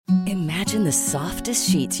Imagine the softest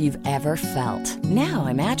sheets you've ever felt. Now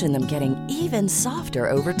imagine them getting even softer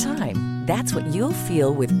over time. That's what you'll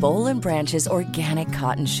feel with Boll & Branch's organic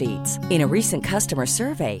cotton sheets. In a recent customer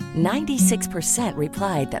survey, 96%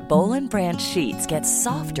 replied that Boll & Branch sheets get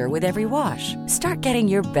softer with every wash. Start getting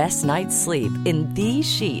your best night's sleep in these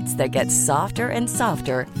sheets that get softer and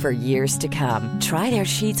softer for years to come. Try their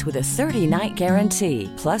sheets with a 30-night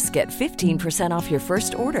guarantee. Plus, get 15% off your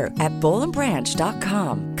first order at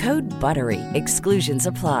bollandbranch.com. Code BUTTERY. Exclusions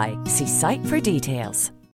apply. See site for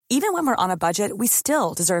details. Even when we're on a budget, we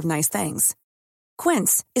still deserve nice things.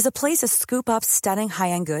 Quince is a place to scoop up stunning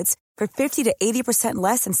high-end goods for 50 to 80%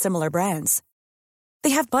 less than similar brands. They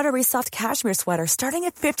have buttery soft cashmere sweaters starting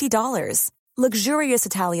at $50, luxurious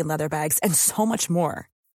Italian leather bags, and so much more.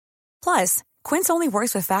 Plus, Quince only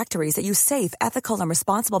works with factories that use safe, ethical, and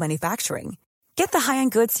responsible manufacturing. Get the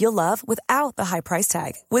high-end goods you'll love without the high price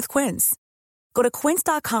tag with Quince. Go to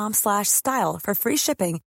quince.com/style for free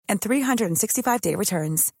shipping and 365-day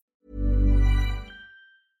returns.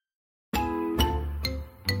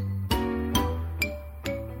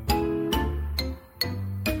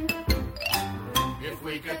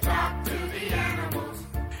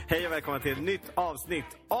 Hej och välkomna till ett nytt avsnitt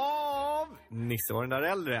av Nisse var den där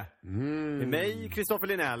äldre. Det är mig, Kristoffer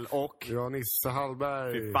Linell och... Ja, Nisse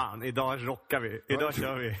Hallberg. Fy fan, idag rockar vi. Idag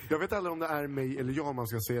kör vi. Jag vet aldrig om det är mig eller jag man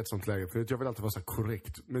ska säga ett sånt läge. För jag vill alltid vara så här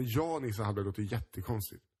korrekt. Men jag, Nisse Hallberg, låter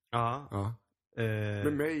jättekonstigt. Ja.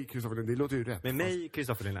 Med mig, Kristoffer Linell, det låter ju rätt. Med mig,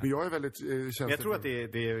 Kristoffer Linell. Men jag är väldigt känslig. Jag tror att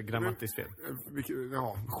det är grammatiskt fel.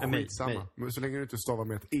 Ja, skitsamma. Men så länge du inte stavar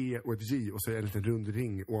med ett E och ett J och så är det en liten rund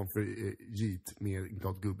ring ovanför J med en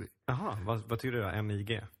glad gubbe. Jaha, vad betyder det då?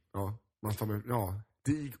 M-I-G? Ja, man tar med,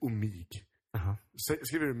 dig och mig. Jaha.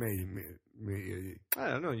 Skriver du mig med EJ? Ja,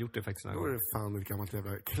 jag har nog gjort det faktiskt någon gång. Då är det fan ett gammalt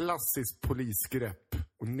jävla klassiskt polisgrepp.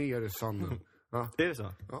 Och ner i sanden. Ja. Det är det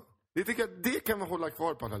så? Ja. Det kan man hålla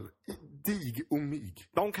kvar på alla. Dig och mig.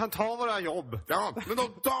 De kan ta våra jobb. Ja, men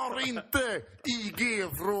de tar inte IG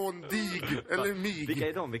från dig eller mig. Vilka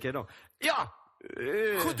är de? Ja!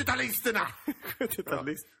 70-talisterna!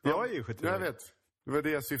 70-talist? Ja. Jag är ju 70-talist. Jag vet. Det var det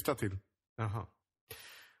jag syftade till. Jaha.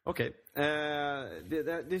 Okej. Det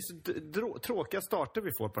är så tråkiga starter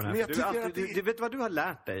vi får på den här. Du vet vad du har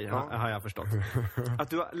lärt dig, har jag förstått. Att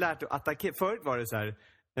du har lärt dig att attackera. Förut var det så här...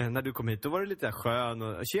 När du kom hit, då var du lite skön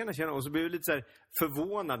och tjena och så blev du lite så här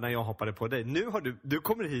förvånad när jag hoppade på dig. Nu har du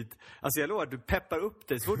kommer hit, alltså jag lovar, du peppar upp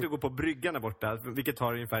dig så fort du går på bryggan där borta, vilket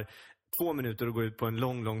tar ungefär 2 minuter att gå ut på en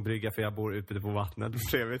lång brygga för jag bor ute på vattnet.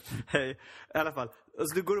 Trevligt. Hej. I alla fall.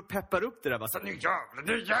 Alltså du går och peppar upp det där bara så nu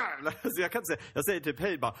jävlar. Så jag kan inte säga, jag säger typ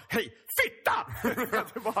hej bara, hej, fitta!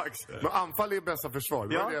 Tillbaks. Men anfall är bästa försvar.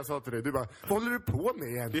 Det var det jag sa till dig. Du bara, vad håller du på med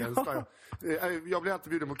egentligen? Ja. Jag blir alltid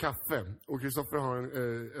bjuden på kaffe. Och Kristoffer har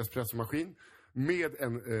en espressomaskin med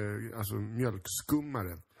en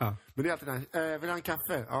mjölkskummare. Ja. Men det är alltid den här, vill du ha en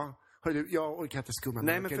kaffe? Ja. Hörru, jag orkar inte skumma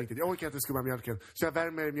mjölken riktigt. Jag orkar inte skumma mjölken. Så jag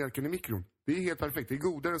värmer mjölken i mikron. Det är helt perfekt. Det är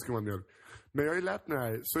godare än skummad mjölk. Men jag har ju lärt mig det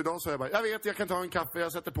här. Så idag sa jag bara, jag kan ta en kaffe.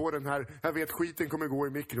 Jag sätter på den här. Jag vet, skiten kommer gå i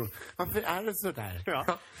mikron. Varför är det så där?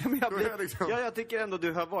 Ja, men jag tycker ändå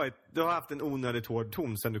du har haft en onödigt hård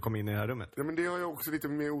ton sen du kom in i det här rummet. Ja, men det har jag också lite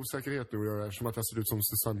mer osäkerhet nu att göra. Som att jag ser ut som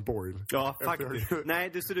Susanne Boyle. Ja, faktiskt. Nej,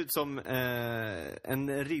 du ser ut som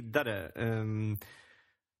en riddare.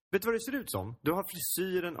 Vet du vad det ser ut som? Du har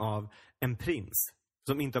frisyren av en prins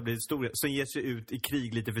som inte har blivit stor, som ger sig ut i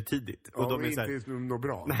krig lite för tidigt. Och de är inte något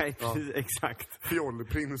bra. Nej, precis, exakt.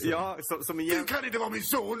 Fjollprinsen. Ja, som igen... Du kan inte vara min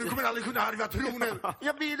son, du kommer aldrig kunna arva tronen.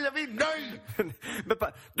 Jag vill, nej!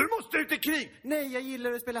 Du måste ut i krig! Nej, jag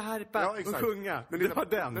gillar att spela harpa och sjunga. Den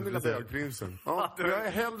lilla bögprinsen. Ja, men jag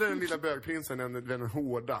är hellre den lilla bögprinsen än den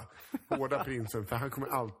hårda prinsen. För han kommer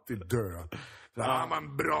alltid dö. Han var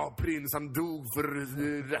en bra prins, han dog för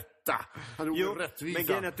rätta. Han dog för rättvisa. Men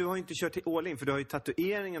grejen är att du har inte kört till all in, för du har ju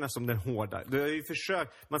tatueringarna som den hårda. Du har ju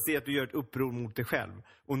försökt, man ser att du gör ett uppror mot dig själv.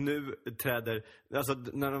 Och nu träder, alltså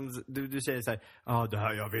när du säger så här, det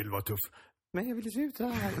här jag vill vara tuff. Men jag vill se ut så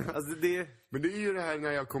här. Alltså Men det är ju det här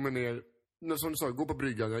när jag kommer ner, som du sa, gå på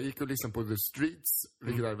bryggan. Jag gick och lyssnade på The Streets,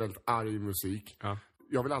 vilket är väldigt arg musik. Ja.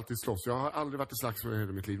 Jag vill alltid slåss. Jag har aldrig varit i slagsmål i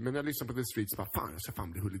hela mitt liv. Men när jag lyssnar på The Streets, bara fan, jag ska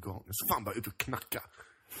fan bli huligan. Jag ska fan bara ut och knacka.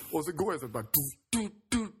 Och så går jag så bara...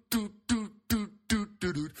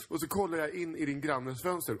 Och så kollar jag in i din grannes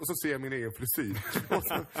fönster. Och så ser jag min egen frisyr. Och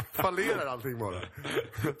så fallerar allting bara.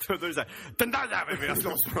 Då är det så här, den där jäveln vill jag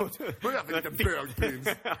slåss mot. Vad är jag för liten bögprins?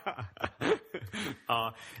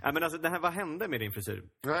 Ja, men alltså, vad hände med din frisyr?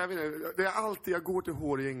 Ja, jag vet inte. Det är alltid, jag går till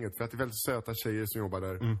hårgänget för att det är väldigt söta tjejer som jobbar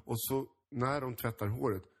där. Och så när de tvättar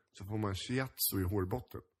håret så får man shiatsu i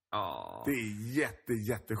hårbotten. Ja. Det är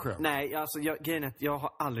jätteskönt. Nej, alltså grejen är att jag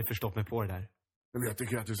har aldrig förstått mig på det där. Men jag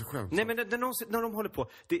tycker att det är så skönt. Nej, men när de håller på.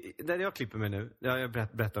 Där jag klipper mig nu, jag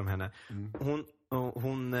berättar om henne.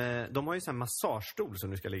 De har ju sån här massagestol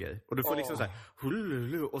som du ska ligga i. Och du får liksom så här,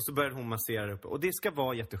 och så börjar hon massera upp. Och det ska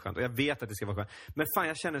vara jätteskönt. Och jag vet att det ska vara skönt. Men fan,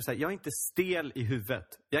 jag känner så här, jag är inte stel i huvudet.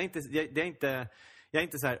 Jag är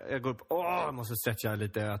inte så här, jag går upp, jag måste stretcha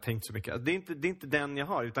lite, jag har tänkt så mycket. Det är inte den jag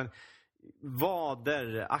har, utan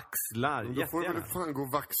vader, axlar, då får du väl fan gå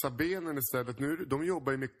och vaxa benen istället. De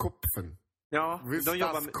jobbar ju med kopfen. Ja,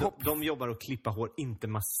 de jobbar och klippa hår, inte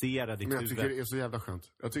massera ditt huvud. Men jag tycker det är så jävla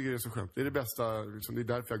skönt. Jag tycker det är så skönt. Det är det bästa, liksom, det är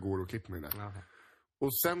därför jag går och klipper mig där. Jaha.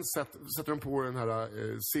 Och sen sätter de på den här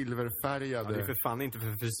silverfärgade... Ja, det är för fan inte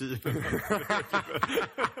för frisyr.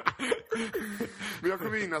 Men jag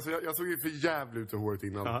kom in, alltså, jag såg ju för jävligt ut i håret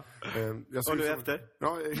innan. Och du efter?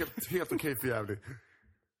 Ja, helt okej för jävligt.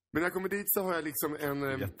 Men när jag kommer dit så har jag liksom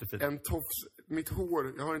en tofs, mitt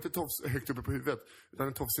hår, jag har inte tofs högt uppe på huvudet, utan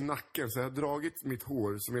en tofs i nacken. Så jag har dragit mitt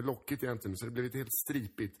hår, som är lockigt egentligen, så det blir lite helt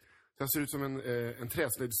stripigt. Så jag ser ut som en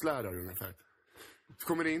träslöjdslärare ungefär. Så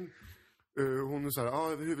kommer in, hon är så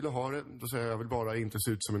här, hur vill du ha det? Då säger jag vill bara inte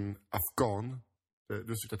se ut som en afghan.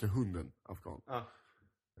 Du syftar till hunden, afghan.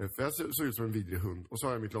 För jag såg ut som en vidrig hund. Och så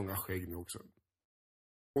har jag mitt långa skägg nu också.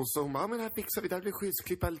 Och så hon bara, men här fixar vi, där blir skits,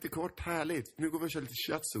 klippa lite kort, härligt. Nu går vi och kör lite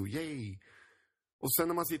shiatsu, yay. Och sen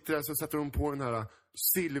när man sitter där så sätter de på den här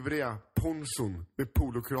silvriga ponchon med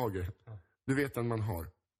polokrage. Du vet den man har.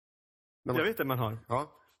 Jag vet den man har.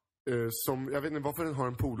 Ja. Jag vet inte varför den har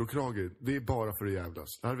en polokrage. Det är bara för att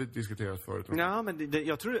jävlas. Det här har vi diskuterat förut. Ja, men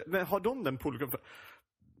jag tror, men har de den polokragen?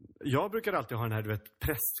 Jag brukar alltid ha den här, du vet,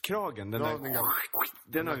 prästkragen. Den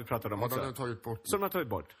har vi pratat om också. Den har tagit bort. Som de har tagit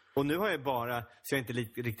bort. Och nu har jag bara, så jag inte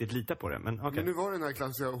riktigt litar på det. Men, okay. Men nu var den här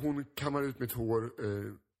klassiska, hon kammar ut mitt hår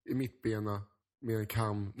i mittbena med en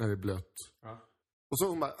kam när det är blött. Ja. Och så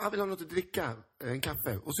hon bara, vill ha något att dricka? En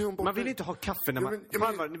kaffe. Och så är hon borta. Man vill inte ha kaffe när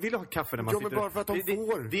man... vill ha kaffe när man sitter... men bara för att de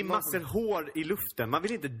får. Det är massor hår i luften. Man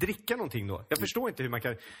vill inte dricka någonting då. Jag förstår inte hur man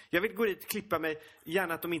kan... Jag vill gå dit, klippa mig.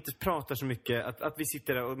 Gärna att de inte pratar så mycket. Att vi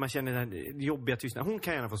sitter där och man känner den här jobbiga tystnaden. Hon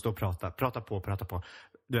kan gärna få stå och prata på.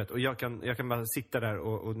 Du vet, och jag kan bara sitta där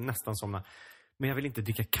och nästan somna. Men jag vill inte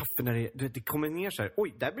dricka kaffe när det kommer ner så här.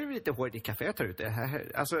 Oj, där blir det lite hårt i kaffe. Jag tar ut det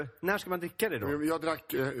här. Alltså, när ska man dricka det då? Jag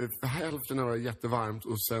drack hälften när det var jättevarmt.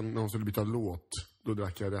 Och sen när hon skulle byta låt, då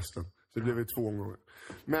drack jag resten. Så det blev ju 2 gånger.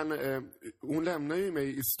 Men hon lämnar ju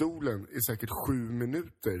mig i stolen i säkert 7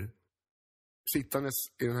 minuter. Sittandes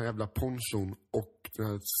i den här jävla ponchon och den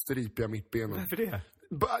här stripiga mittbenen. Varför det?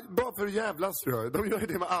 Bara för att jävlas, tror jag. De gör ju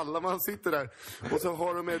det med alla. Man sitter där. Och så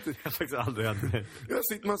har de ett... Jag har faktiskt aldrig hört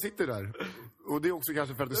det. Man sitter där. Och det är också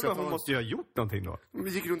kanske för att det ska... Hon måste ju ha gjort någonting då. Vi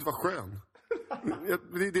gick runt och var skön.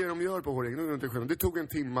 Det är det de gör på hårringen. Det tog en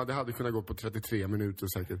timme. Det hade kunnat gå på 33 minuter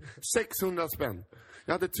säkert. 600 spänn.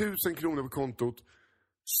 Jag hade 1000 kronor på kontot.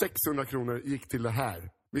 600 kronor gick till det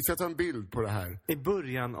här. Vi ska ta en bild på det här. I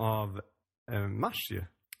början av mars ju.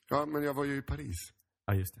 Ja, men jag var ju i Paris.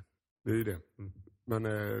 Ja, just det. Det är ju det. Men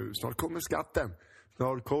snart kommer skatten.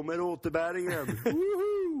 Snart kommer återbäringen.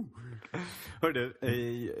 Hör du,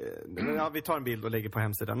 vi tar en bild och lägger på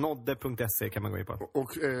hemsidan. Nodde.se kan man gå in på. Och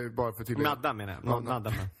bara för tillägg. Nadda menar jag.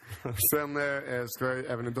 Nadda. Sen ska jag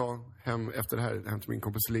även idag hem efter det här hem till min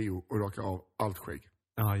kompis Leo och raka av allt skägg.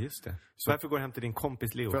 Ja, just det. Så varför går du hem till din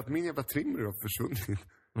kompis Leo? För att min jävla trimmer har försvunnit.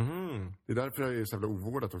 Det är därför jag är så jävla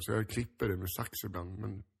ovårdat också. Jag klipper det med sax ibland,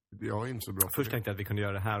 men jag är inte så bra. Först tänkte jag att vi kunde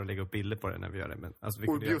göra det här och lägga upp bilder på det när vi gör det. Men, alltså, vi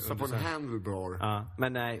och bjussa på en handlebar. Ja,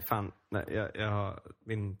 men nej, fan. Nej, jag har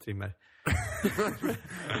min trimmer.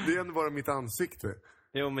 Det är ändå bara mitt ansikte.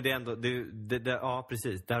 Jo, men det är ändå... ja,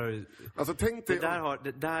 precis. Där har du, alltså, tänk dig...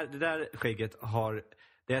 Det där skägget har...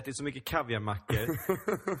 Det ätit så mycket kaviarmackor.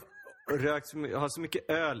 Har så mycket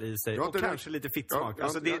öl i sig. Och kanske lite fittsmak. Ja,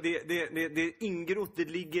 alltså det är ingrott. Det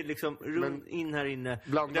ligger liksom runt in här inne.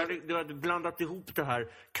 Du har blandat ihop det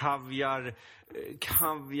här.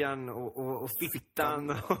 Kaviarn och fittan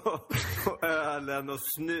och ölen och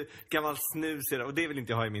gammal snus. Och det vill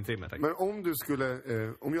inte jag ha i min trimmer. Men om du skulle...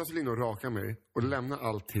 om jag skulle in och raka mig och lämna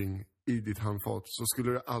allting i ditt handfat, så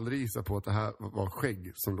skulle du aldrig gissa på att det här var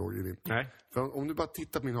skägg som låg i din. Nej. För om du bara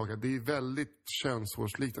tittar på min haka, det är väldigt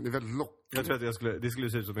könshårsliknande, det är väldigt lockigt. Jag tror att det skulle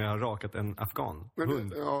se ut som jag har rakat en afghan.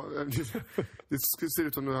 Hund. Det skulle se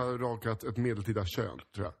ut som du har rakat ett medeltida kön,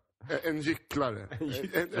 tror jag. En gycklare.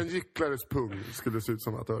 En gycklares pung skulle se ut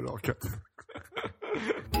som att du har rakat.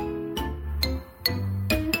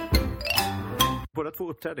 Båda två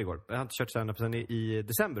uppträdde igår. Jag har inte kört stand-up sedan i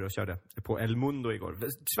december och körde på El Mundo igår.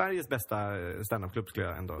 Sveriges bästa stand-up-klubb skulle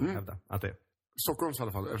jag ändå hävda att det är. Stockholms i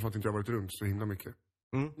alla fall, eftersom att inte jag har varit runt så himla mycket.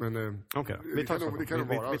 Men okay. det kan nog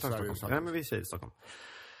vara vi tar Stockholm. Nej, men vi säger Stockholm.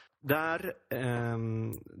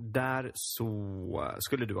 Där så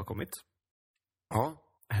skulle du ha kommit. Ja.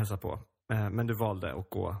 Hälsa på. Men du valde att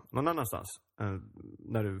gå någon annanstans.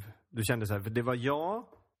 När du kände så här, för det var jag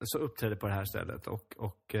som uppträdde på det här stället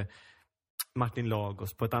och Martin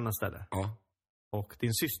Lagos på ett annat ställe. Ja. Och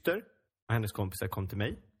din syster och hennes kompisar kom till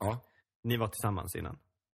mig. Ja. Ni var tillsammans innan.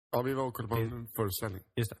 Ja, vi var och kollade på en föreställning.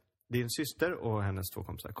 Just det. Din syster och hennes 2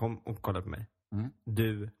 kompisar kom och kollade på mig.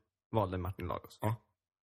 Du valde Martin Lagos. Ja.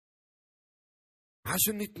 Han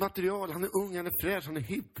kör nytt material, han är ung, han är fräsch, han är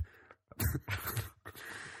hipp.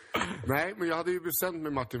 Nej, men jag hade ju bestämt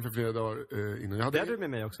med Martin för flera dagar innan. Det hade du med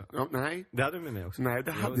mig också. Ja, nej. Det hade du med mig också. Nej,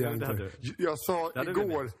 det hade jag inte. Jag sa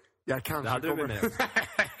igår, jag kanske det hade kommer... du med mig också.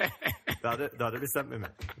 Du hade bestämt med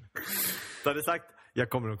mig. Du hade sagt, jag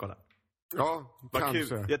kommer att kolla. Ja, vad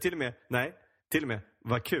kanske. Kul. Jag till och med,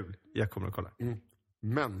 vad kul, jag kommer att kolla.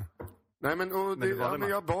 Men. Nej, men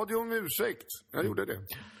jag bad ju om ursäkt. Jag gjorde det.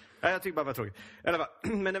 Ja, jag tycker bara det var tråkigt.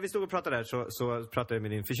 Men när vi stod och pratade där så pratade jag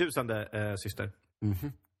med din förtjusande syster.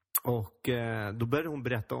 Och då började hon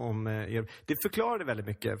berätta om er. Det förklarade väldigt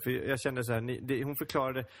mycket. För jag kände så här, hon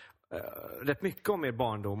förklarade rätt mycket om er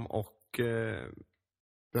barndom och...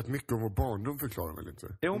 Rätt mycket om vår barndom förklarar väl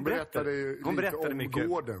inte? Ja, hon berättade om mycket.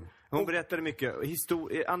 Gården. Hon berättade mycket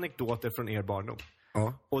anekdoter från er barndom.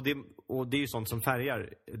 Ja. Och det är ju sånt som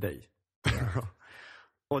färgar dig.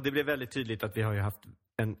 Och det blev väldigt tydligt att vi har ju haft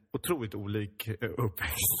en otroligt olik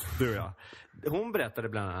uppväxt, du och jag. Hon berättade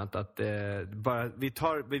bland annat att vi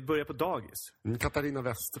börjar på dagis. Katarina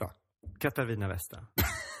Västra. Katarina Västra,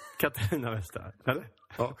 eller?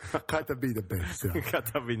 Ja, Katarina Västra.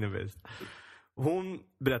 Katarina Västra. Hon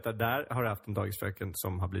berättade där har haft en dagisfröken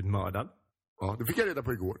som har blivit mördad. Ja, det fick jag reda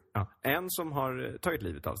på igår. Ja, en som har tagit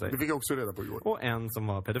livet av sig. Det fick jag också reda på igår. Och en som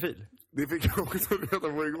var pedofil. Det fick jag också reda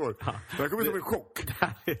på igår. Ja. Det här kommer som en chock.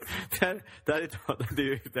 Det är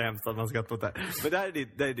ju inte hemskt att man ska ta det. Men det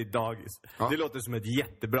är ditt dagis. Ja. Det låter som ett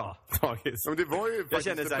jättebra dagis. Men det var ju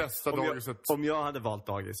faktiskt det bästa dagiset. Om jag hade valt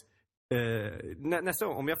dagis. Nästa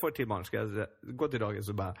gång, om jag får ett till barn, ska jag gå till dagis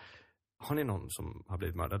och bara... Har ni någon som har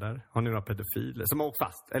blivit mördad där? Har ni några pedofiler som har åkt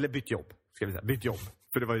fast? Eller bytt jobb, ska vi säga. Bytt jobb.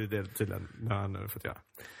 För det var ju det tydligen han hade fått göra.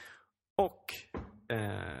 Och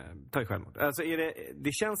ta självmord. Alltså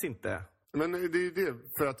det känns inte... Men det är ju det.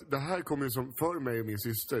 För att det här kommer ju som för mig och min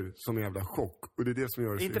syster som en jävla chock. Och det är det som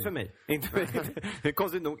gör det. Inte för mig. Det är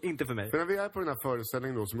konstigt nog inte för mig. För när vi är på den här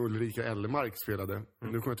föreställningen då som Ulrika Ellemark spelade.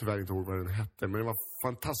 Nu kommer jag tyvärr inte ihåg vad den hette. Men den var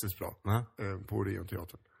fantastiskt bra. På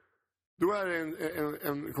Orionteatern. Då är det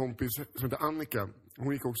en kompis som heter Annika.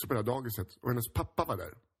 Hon gick också på det här dagiset. Och hennes pappa var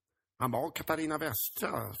där. Han bara, Katarina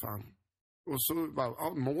Västra, fan. Och så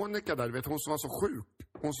var Monica där, vet hon som var så sjuk.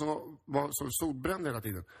 Hon som var så solbränd hela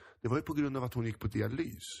tiden. Det var ju på grund av att hon gick på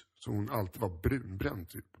dialys. Så hon alltid var brunbränd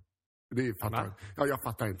typ. Det fattar jag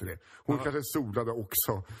fattar inte det. Hon kanske solade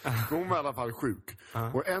också. Hon var i alla fall sjuk.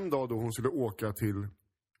 Och en dag då hon skulle åka till,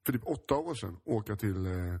 för typ 8 år sedan, åka till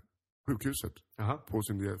sjukhuset på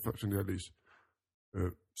sin dialys.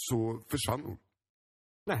 Så försvann hon.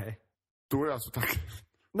 Nej. Då är det alltså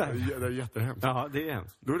Nej. Det är jättehemskt. Ja, det är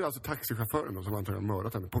hemskt. Då är det alltså taxichauffören då, som antagligen har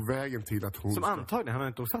mördat henne på vägen till att hon... Som antagligen, han har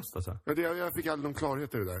inte åkt fast alltså? Jag fick aldrig någon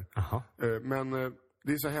klarhet i det där. Men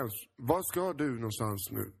det är så hemskt. Var ska du någonstans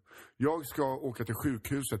nu? Jag ska åka till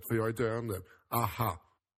sjukhuset för jag är döende. Aha.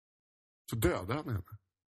 Så dödade han henne.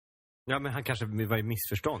 Ja, men han kanske var i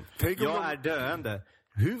missförstånd. Jag är döende.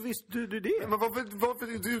 Hur visste du det? Men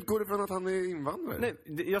varför du utgår ifrån att han är invandrare? Nej,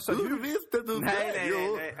 jag sa... Hur visste du det?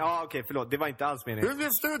 Nej. Ja, okej, förlåt. Det var inte alls meningen. Hur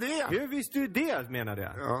visste du det? Hur visste du det, menade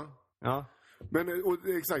jag. Ja. Men,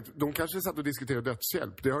 exakt, de kanske satt och diskuterade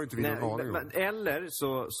dödshjälp. Det har inte vi någon aning om. Eller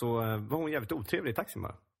så var hon jävligt otrevlig i taxin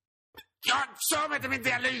bara. Jag kör mig till min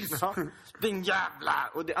dialys! Din jävla...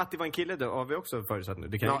 Och att det var en kille då har vi också förutsatt nu.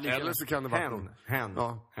 Det kan eller så kan det vara hen.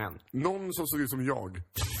 Någon som såg ut som jag.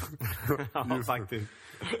 Ja, faktiskt.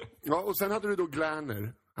 Ja, och sen hade du då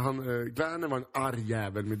Gläner. Gläner var en arg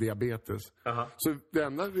jävel med diabetes. Så det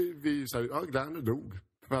enda vi sa, Gläner dog.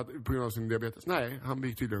 På grund av sin diabetes. Nej, han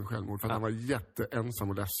gick tydligen självmord för att han var jätteensam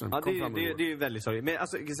och ledsen. Ja, det är ju väldigt sorgligt. Men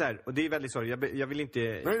alltså, så här, och det är väldigt sorgligt. Jag vill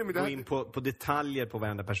inte gå in på detaljer på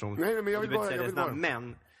varenda person. Nej, men jag vill bara.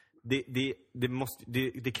 Men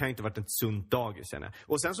det kan ju inte varit ett sunt dagis, känner jag.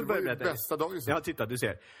 Och sen så börjar jag berätta. Bästa dagis. Ja, titta, du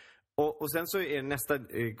ser. Och sen så är det nästa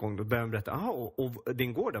gång då börjar jag berätta. Och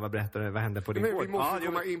din gård där, vad hände på din gård? Vi måste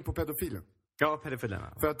komma in på pedofilen. Ja, pedofilen.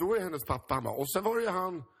 För att då är hennes pappa, han bara, och sen var det ju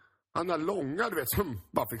han där långa, du vet, som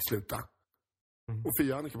bara fick sluta. Och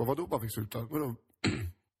Fia Annika bara, vadå bara fick sluta? Vadå?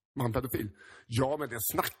 var han pedofil? Ja, men det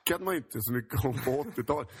snackade man inte så mycket om på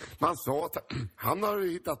 80-talet. Man sa att han har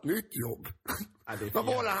hittat nytt jobb. Ja, vad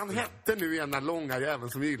var det han hette nu igen, den långa jäveln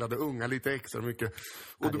som gillade unga lite extra mycket?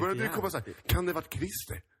 Och då började det komma så här, kan det varit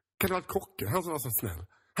Christer? Kan det varit Kocken? Han som var så snäll.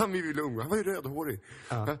 Han ville unga, han var ju rödhårig.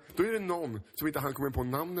 Ja. Då är det någon som inte han kommer på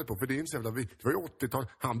namnet på, för det är inte så jävla viktigt. Det var ju 80-tal,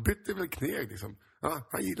 han bytte väl kneg liksom. Ja,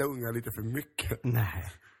 han gillar unga lite för mycket.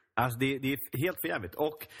 Nej. Alltså det är helt förjävligt.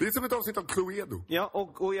 Och det är som ett avsnitt av Cluedo. Ja,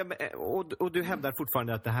 och du hävdar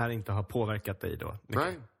fortfarande att det här inte har påverkat dig då?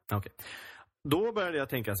 Nej. Okej. Då började jag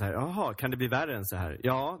tänka så här, jaha, kan det bli värre än så här?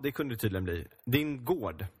 Ja, det kunde det tydligen bli. Din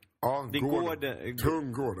gård. Ja, din gård.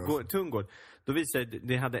 Tung gård. Alltså. Tung gård. Då visade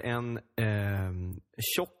det hade en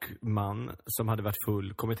tjock man som hade varit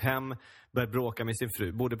full, kommit hem, börjat bråka med sin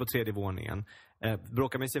fru, bodde på 3:e våningen.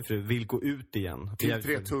 Bråkar med sin fru, vill gå ut igen. Till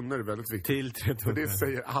 3 tunnor är väldigt viktigt. Till 3 tunnor. För det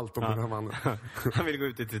säger allt om den här mannen. Han vill gå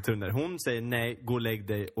ut i 3 tunnor. Hon säger nej, gå och lägg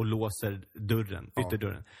dig och låser dörren,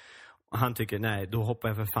 ytterdörren. Och han tycker, nej, då hoppar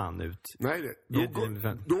jag för fan ut. Nej,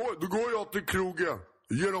 då går jag till krogen,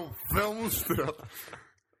 genom fönstret.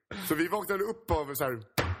 Så vi vaknade upp av så här.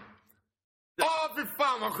 Fy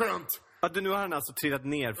fan vad skönt! Nu har han alltså trillat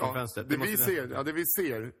ner från fönstret. Det vi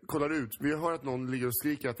ser, kollar ut. Vi hör att någon ligger och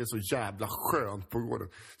skriker att det är så jävla skönt på gården.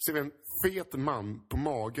 Så ser vi en fet man på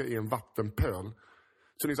mage i en vattenpöl.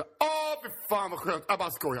 Så ni säger, fy fan vad skönt! Jag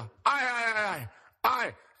bara skojar.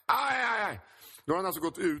 Aj. Då har han alltså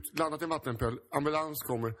gått ut, landat i en vattenpöl. Ambulans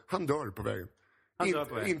kommer, han dör på vägen.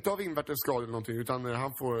 Inte av invärtes skada eller någonting, utan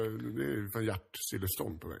han får en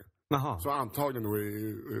hjärtstillestånd på vägen. Aha. Så antagligen då är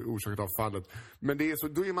orsakat av fallet. Men då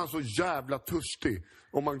är man så jävla törstig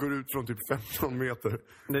om man går ut från typ 15 meter.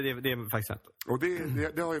 Det är faktiskt sant. Och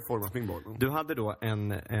det har ju format min barn. Du hade då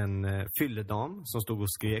en fylledam som stod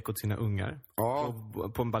och skrek åt sina ungar. Ja.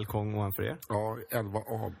 På en balkong ovanför er. Ja,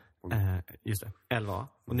 11A. Just det, 11A.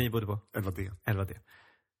 Och ni bodde på? 11D. 11D.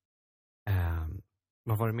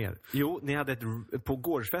 Vad var det mer? Jo, ni hade på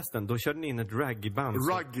gårdsfesten, då körde ni in ett raggyband.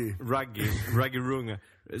 Ruggy-runga.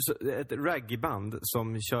 Ett raggyband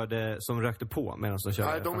som rökte på medan de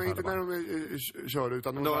körde. Nej, de är inte när de körde,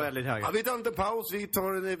 utan de var väldigt höga. Vi tar inte paus, vi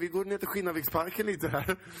går ner till Skinnarviksparken lite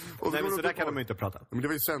här. Och nej, men så där kan de inte prata. Men det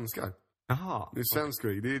var ju svenskar. Jaha. Det är svensk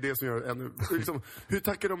grej. Det är det som gör ännu... Liksom, hur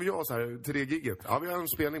tackar de ja så här till det gigget? Ja, vi har en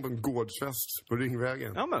spelning på en gårdsfest på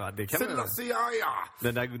Ringvägen. Ja, men det kan man.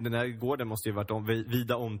 Den där gården måste ju varit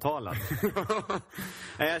vida omtalad.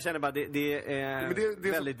 Jag känner bara, det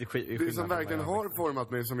är väldigt skillnad. Det som verkligen har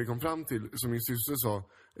format mig, som vi kom fram till, som min syster sa,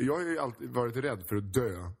 jag har ju alltid varit rädd för att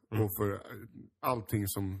dö. Och för allting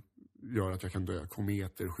som gör att jag kan dö.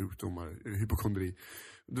 Kometer, sjukdomar, hypokondri.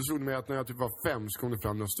 Då slog det mig att när jag typ var 5 så kom det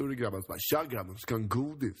fram några större grabbar och bara, tja grabbar, ska en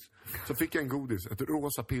godis? Så fick jag en godis, ett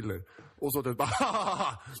rosa piller. Och så bara,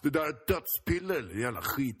 haha, det där är ett dödspiller, jävla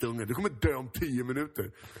skitunge. Du kommer dö om 10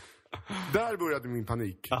 minuter. Där började min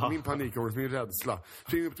panik. Min panikångest, min rädsla.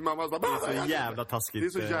 Kring upp till mamma och bara, det är så jävla taskigt. Det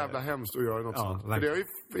är så jävla hemskt att göra något sånt. För det har ju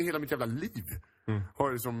hela mitt jävla liv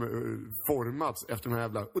har liksom formats efter de här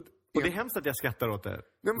jävla... Och det är hemskt att jag skrattar åt det.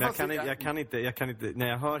 Men jag kan inte, när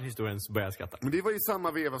jag hör historien så börjar jag skratta. Men det var i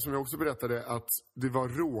samma veva som jag också berättade att det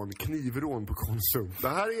var knivrån på Konsum. Det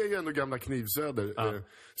här är ju ändå gamla Knivsöder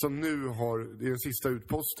som nu har, det är den sista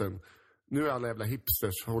utposten. Nu är alla jävla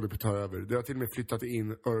hipsters håller på att ta över. Det har till och med flyttat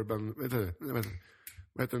in Urban,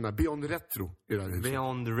 vad heter den där? Beyond Retro i det här huset.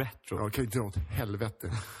 Beyond Retro? Ja, kan ju dra åt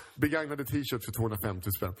helvete. Begagnade t-shirt för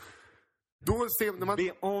 250 spänn. Då ser när man...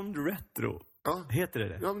 Beyond Retro? Ja. Heter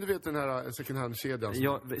det? Ja, men du vet den här second hand-kedjan.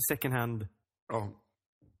 Ja, second hand. Ja.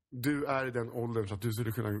 Du är i den åldern så att du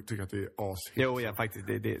skulle kunna tycka att det är ashippt. Jo, ja, faktiskt.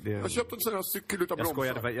 Jag köpte en sån här cykel utan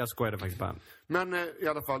bromsar. Jag skojade faktiskt bara. Men i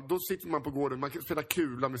alla fall, då sitter man på gården. Man kan spela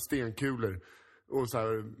kula med stenkulor. Och så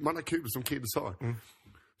här, man har kul som kids har.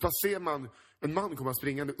 Så ser man en man komma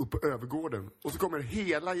springande upp på övergården. Och så kommer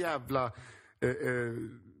hela jävla...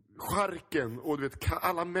 Charken och du vet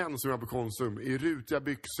alla män som är på Konsum i rutiga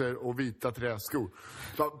byxor och vita träskor.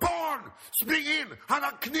 Så, barn! Spring in! Han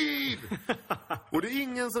har kniv! Och det är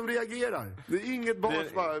ingen som reagerar. Det är inget barn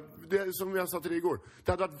som bara, det är som jag sa till dig igår.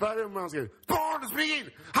 Det hade varit värre om man skrev, barn! Spring in!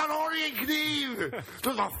 Han har ingen kniv! Så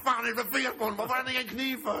vad fan är det för fel på honom? Vad var han ingen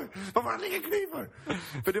kniv för? Vad var han ingen kniv för?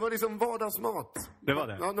 För det var liksom vardagsmat. Det var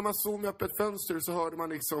det? Ja, när man såg med öppet fönster så hörde man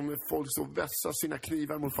liksom folk så vässa sina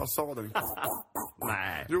knivar mot fasaden.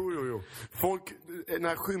 Nej. Jo. Folk,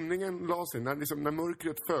 när skymningen la sig, när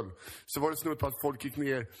mörkret föll, så var det snudd på att folk gick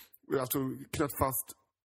ner, alltså knöt fast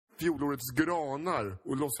fjolårets granar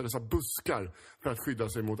och lossades av buskar för att skydda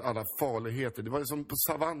sig mot alla farligheter. Det var som på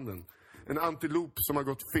savannen. En antilop som har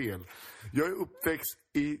gått fel. Jag är uppväxt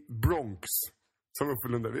i Bronx. Som Uffe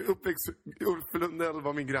Lundell. Uffe Lundell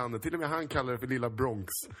var min granne. Till och med han kallade det för Lilla Bronx.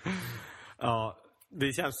 Ja,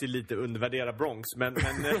 det känns ju lite undervärdera Bronx. Men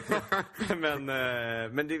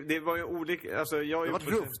det var ju olika... Alltså, det var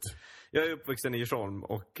ruft. Jag är uppvuxen i Djursholm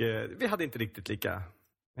och vi hade inte riktigt lika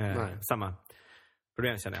samma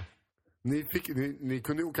problem, känner jag. Ni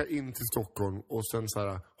kunde åka in till Stockholm och sen så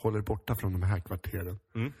här, håller borta från de här kvarteren.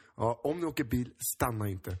 Ja, om ni åker bil, stanna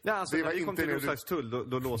inte. Ja, alltså när vi kom till någon slags tull,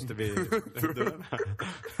 då låste vi dörrarna.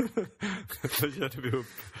 Då körde vi upp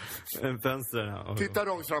fönstren. Och... Titta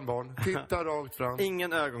rakt fram, barn. Titta rakt fram.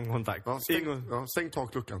 Ingen ögonkontakt. Ja, stäng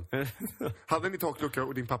takluckan. Hade ni taklucka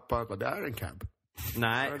och din pappa bara, det är en cab.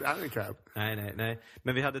 Nej. Det är en cab. Nej.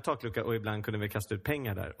 Men vi hade taklucka och ibland kunde vi kasta ut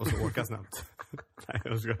pengar där och så åka snabbt. Nej,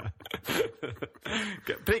 jag ska.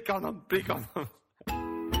 Pricka honom.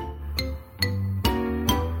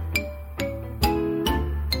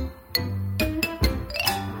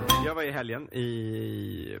 Jag var i helgen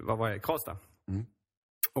i, Karlstad.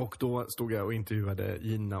 Och då stod jag och intervjuade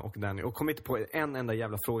Gina och Danny och kom inte på en enda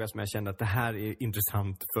jävla fråga som jag kände att det här är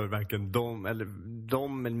intressant för varken dem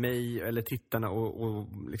eller mig eller tittarna och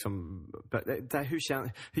liksom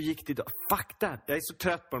hur gick det då? Fuck that! Jag är så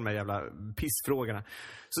trött på de här jävla pissfrågorna.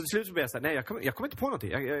 Så till slut så blev jag så här, nej jag kom inte på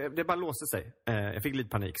någonting. Det bara låste sig. Jag fick lite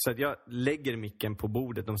panik. Så att jag lägger micken på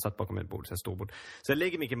bordet. De satt bakom ett bord, så här ståbord. Så jag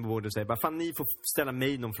lägger micken på bordet och säger bara, fan ni får ställa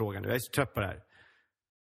mig någon fråga nu. Jag är så trött på det här.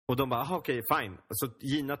 Och de bara, okej, fine. Så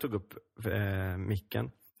Gina tog upp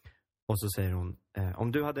micken. Och så säger hon,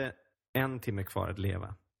 om du hade 1 timme kvar att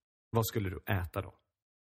leva, vad skulle du äta då?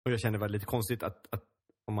 Och jag kände det var lite konstigt att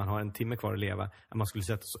om man har 1 timme kvar att leva, att man skulle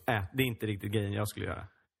sätta så det är inte riktigt grejen jag skulle göra.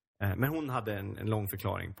 Men hon hade en lång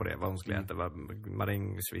förklaring på det. Vad hon skulle äta var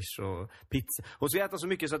maräng, swish och pizza. Hon skulle äta så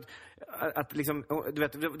mycket så att liksom, du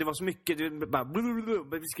vet, det var så mycket.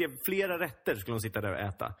 Vi skrev flera rätter skulle hon sitta där och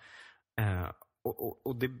äta.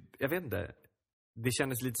 Och det, jag vet inte. Det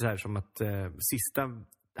kändes lite så här som att sista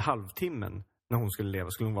halvtimmen när hon skulle leva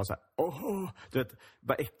skulle hon vara så här, du vet,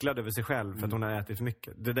 bara äcklad över sig själv för att hon har ätit för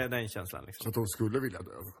mycket. Det är den känslan liksom. Så att hon skulle vilja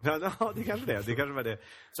dö. Ja, det kanske var det.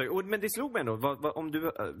 Så, men det slog mig ändå. Om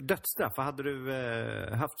du dödsstraff, vad hade du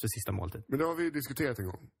haft för sista måltid? Men det har vi diskuterat en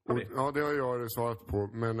gång. Och, ja, det har jag svarat på.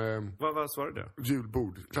 Men, vad svarade du?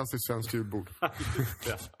 Julbord. Klassiskt svenskt julbord.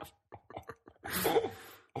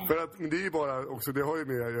 För att, men det är ju bara också, det har ju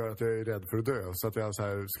med att göra att jag är rädd för att dö. Så att jag så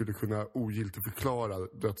här skulle kunna ogiltigt förklara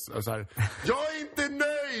så här, jag är inte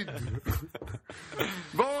nöjd!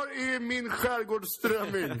 Var är min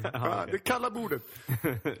skärgårdsströmming? Det kalla bordet.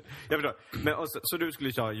 Jag förstår. Men, så du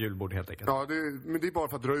skulle köra julbord helt enkelt? Ja, men det är bara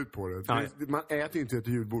för att dra ut på det. Ja. Man äter inte ett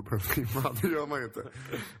julbord på en timme. Det gör man ju inte.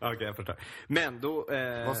 Okej, jag förstår. Men då...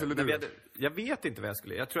 vad skulle du? Jag vet inte vad jag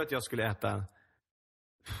skulle... Jag tror att jag skulle äta...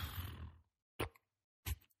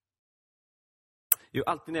 Jo,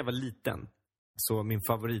 alltid när jag var liten så min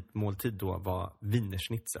favoritmåltid då var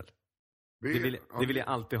wienerschnitzel. Det vill jag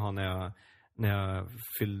alltid ha när jag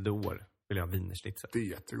fyllde år. Vill jag ha wienerschnitzel. Det är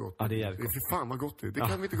jättegott. Ja, det är för fan vad gott det är. Det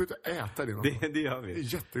kan vi inte gå ut och äta det någon det gör vi. Det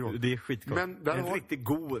är jättegott. Det är skitgott. Men där en riktigt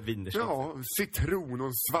god wienerschnitzel. Ja, citron och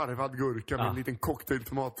en svarvad gurka med en liten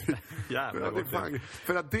cocktailtomat i. Jävlar gott.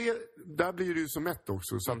 För att där blir du ju så mätt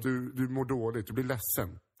också så att du mår dåligt, du blir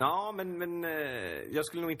ledsen. Ja, men jag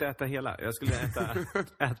skulle nog inte äta hela. Jag skulle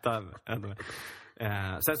äta.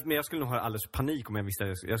 Men jag skulle nog ha alldeles panik om jag visste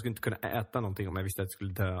att jag skulle inte kunna äta någonting om jag visste att jag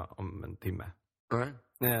skulle dö om en timme.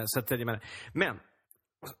 Nej. Så att jag menar. Men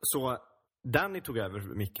så Danny tog över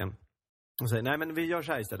micken och säger, nej men vi gör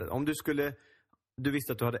så här istället. Om du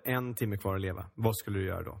visste att du hade 1 timme kvar att leva, vad skulle du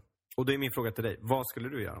göra då? Och då är min fråga till dig, vad skulle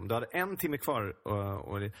du göra? Om du hade 1 timme kvar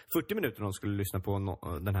och 40 minuter de skulle lyssna på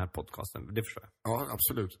den här podcasten, det förstår jag. Ja,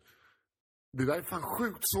 absolut. Det där är fan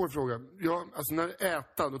sjukt svår fråga. Alltså när jag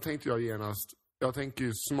äter, då tänkte jag genast, jag tänker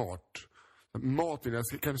ju smart. Maten, jag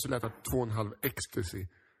kanske skulle äta 2,5 ecstasy.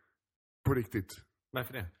 På riktigt.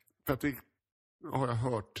 Varför det? För att det har jag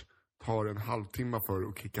hört tar en halvtimme för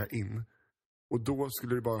att kicka in. Och då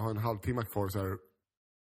skulle du bara ha en halvtimme kvar så här.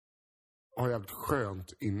 Ha jävligt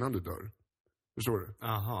skönt innan du dör. Förstår du?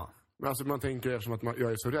 Aha. Men alltså man tänker eftersom att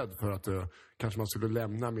jag är så rädd för att kanske man skulle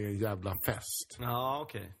lämna med en jävla fest. Ja,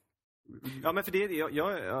 okej. Ja, men för det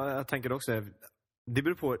jag tänker också, det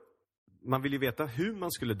beror på, man vill ju veta hur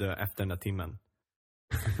man skulle dö efter den där timmen.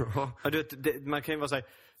 Ja, du vet, man kan ju vara så här,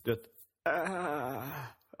 du vet,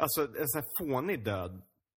 alltså en sån här fånig död.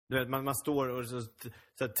 Du vet, man står och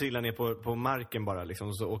så trillar ner på marken bara liksom,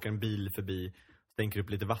 och så åker en bil förbi, stänker upp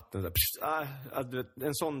lite vatten så här, du vet,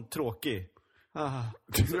 en sån tråkig. Ja,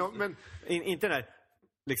 men inte den där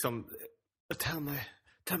liksom,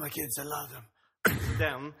 tell my kids I love them.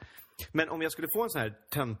 Den. Men om jag skulle få en sån här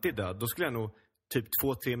töntig död, då skulle jag nog typ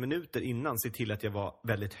 2-3 minuter innan se till att jag var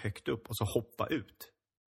väldigt högt upp och så hoppa ut.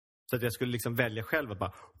 Så att jag skulle liksom välja själv att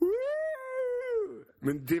bara...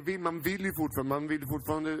 Men man vill ju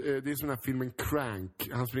fortfarande, det är som den här filmen Crank.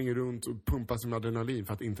 Han springer runt och pumpar sin adrenalin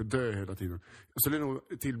för att inte dö hela tiden. Jag skulle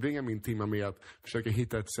nog tillbringa min timme med att försöka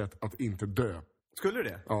hitta ett sätt att inte dö. Skulle du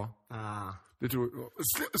det? Ja. Det tror jag.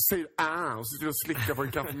 Säger och så och slicka på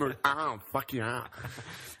en kaffemugg. Fuck yeah.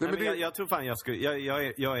 Nej, men jag tror fan jag skulle,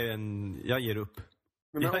 jag ger upp.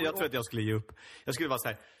 Jag tror att jag skulle ge upp. Jag skulle vara så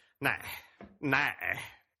här: nej.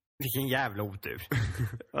 Vilken jävla otur.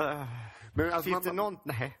 Men alltså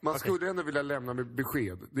man skulle ändå vilja lämna med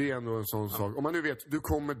besked. Det är ändå en sån sak. Om man nu vet, du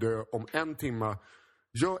kommer dö om 1 timme.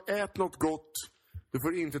 Ät något gott. Du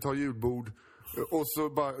får inte ta julbord. Och så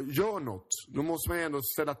bara, gör något. Då måste man ändå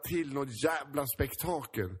ställa till något jävla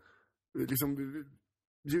spektakel. Liksom...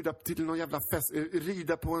 bjuda till någon jävla fest,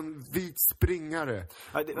 rida på en vit springare.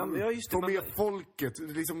 Få med folket,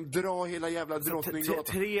 liksom dra hela jävla Drottninggatan.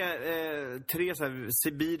 Tre så här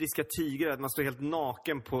sibiriska tigrar, att man står helt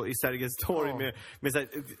naken i Sergels torg med så här,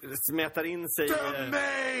 smätar in sig. Döm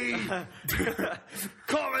mig!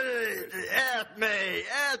 Kom hit! Ät mig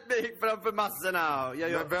framför massorna.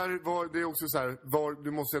 Men det är också så här,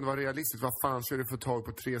 du måste ändå vara realistisk. Vad fan ska du få tag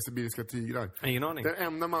på 3 sibiriska tigrar? Ingen aning. Den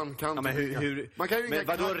enda man kan... Ja, men man kan ju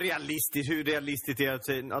vadå realistiskt? Hur realistiskt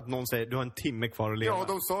är det att någon säger du har 1 timme kvar att leva? Ja,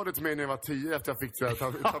 de sa det till mig när jag var 10 efter jag fick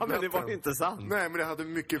tabletten. Ja, men det var ju inte sant. Nej, men det hade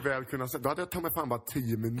mycket väl kunnat säga. Då hade jag tagit mig fan bara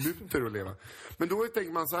 10 minuter att leva. Men då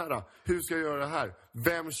tänker man så här, hur ska jag göra det här?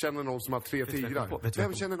 Vem känner någon som har 3 tigrar?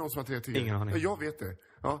 Vem känner någon som har 3 tigrar? Ingen aning. Jag vet det.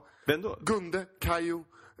 Ja. Vem då? Gunde, Kajo,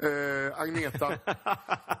 Agneta,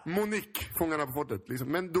 Monique, Fångarna på fortet liksom.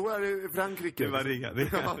 Men då är det Frankrike. Det var ringa.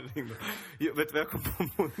 Vet du vad jag kom på?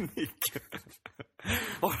 Monique.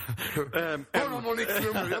 Har Moniques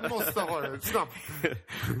nummer? Jag måste ha det, snabbt.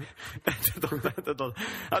 Vänta.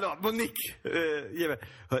 Hallå, Monique.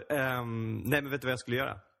 Nej, men vet du vad jag skulle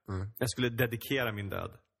göra? Jag skulle dedikera min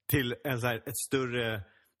död till ett större...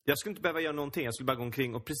 Jag skulle inte behöva göra någonting. Jag skulle bara gå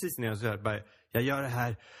omkring och precis när jag så här, jag gör det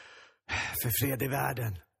här för fred i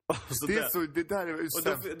världen. Det där är och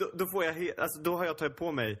då får jag då har jag tagit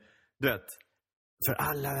på mig, du vet, för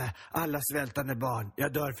alla svältande barn.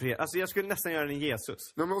 Jag dör för er. Alltså jag skulle nästan göra en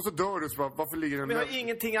Jesus. Nej, men och så dör du så bara, varför ligger den... Men jag har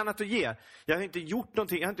ingenting annat att ge. Jag har inte gjort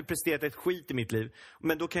någonting. Jag har inte presterat ett skit i mitt liv.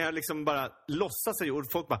 Men då kan jag liksom bara låtsas sig.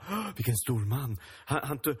 Och folk bara, vilken stor man.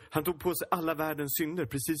 Han tog på sig alla världens synder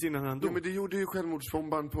precis innan han dog. Ja, men det gjorde ju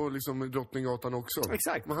självmordsbombaren på liksom Drottninggatan också.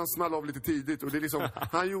 Exakt. Men han small av lite tidigt. Och det är liksom,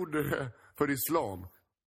 han gjorde det för islam.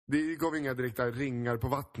 Det gav inga direkta ringar på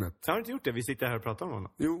vattnet. Jag har inte gjort det, vi sitter här och pratar om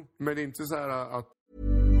honom. Jo, men det är inte så här att...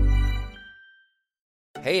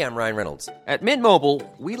 Hey, I'm Ryan Reynolds. At Mint Mobile,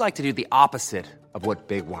 we like to do the opposite of what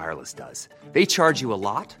Big Wireless does. They charge you a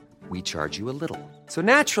lot, we charge you a little. So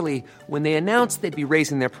naturally, when they announced they'd be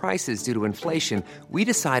raising their prices due to inflation, we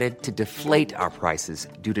decided to deflate our prices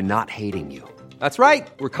due to not hating you. That's right.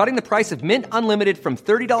 We're cutting the price of Mint Unlimited from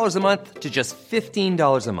 $30 a month to just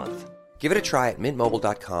 $15 a month. Give it a try at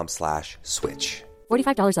mintmobile.com/switch.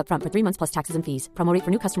 $45 up front for 3 months plus taxes and fees. Promo rate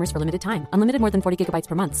for new customers for limited time. Unlimited more than 40 gigabytes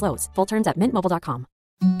per month. Slows full terms at mintmobile.com.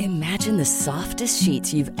 Imagine the softest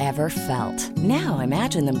sheets you've ever felt. Now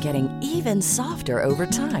imagine them getting even softer over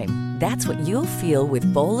time. That's what you'll feel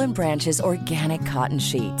with Boll & Branch's organic cotton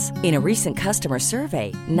sheets. In a recent customer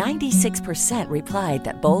survey, 96% replied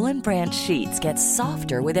that Boll & Branch sheets get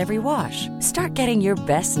softer with every wash. Start getting your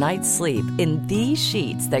best night's sleep in these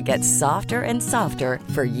sheets that get softer and softer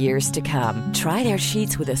for years to come. Try their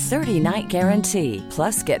sheets with a 30-night guarantee.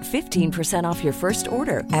 Plus, get 15% off your first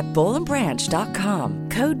order at bollandbranch.com.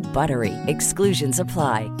 Code BUTTERY. Exclusions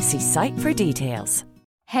apply. See site for details.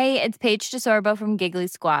 Hey, it's Paige DeSorbo from Giggly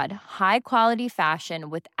Squad. High quality fashion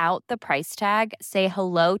without the price tag. Say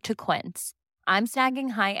hello to Quince. I'm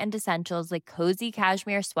snagging high-end essentials like cozy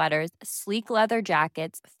cashmere sweaters, sleek leather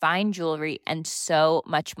jackets, fine jewelry, and so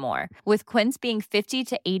much more. With Quince being 50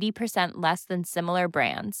 to 80% less than similar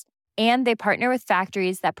brands. And they partner with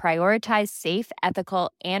factories that prioritize safe,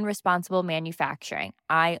 ethical, and responsible manufacturing.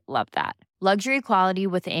 I love that. Luxury quality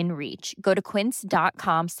within reach. Go to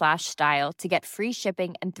quince.com/style to get free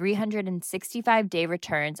shipping and 365-day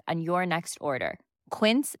returns on your next order.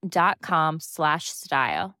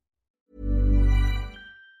 Quince.com/style.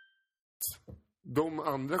 de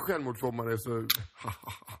andra självmordsbombare så...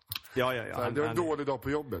 Ja. Det var en dålig dag på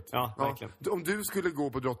jobbet. Ja, verkligen. Om du skulle gå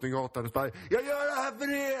på Drottninggatan och bara, jag gör det här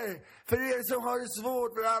för er som har det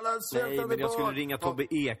svårt, för alla svältande barn. Nej, men jag skulle ringa Tobbe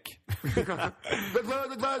Ek.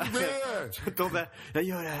 Tobbe, jag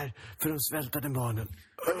gör det här för de svältande barnen.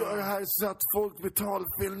 Jag gör det här så att folk med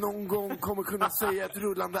talfel någon gång kommer kunna säga ett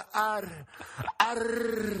rullande R.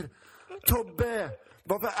 Tobbe,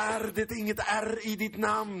 varför är det inget R i ditt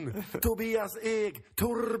namn? Tobias Ek,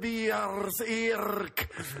 Torbjörns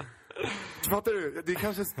Erk. Fattar du? Det är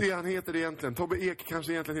kanske det han heter egentligen. Tobbe Ek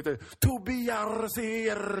kanske egentligen heter Tobias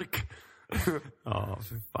Erk. Ja,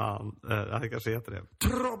 fan. Han kanske heter det.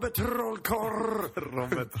 Trobbe Trollkarl.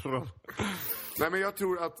 Robbe Troll. Nej, men jag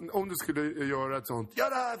tror att om du skulle göra ett sånt, gör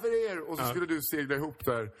det här för er, och så skulle du segla ihop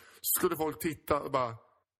där, så skulle folk titta och bara,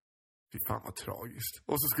 fy fan vad tragiskt.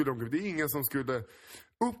 Och så skulle det är ingen som skulle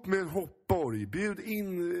upp med en hoppborg, bjud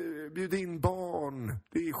in barn.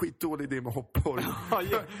 Det är skitdålig idé med hoppborg.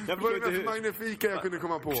 Jag var det mest magnifika jag kunde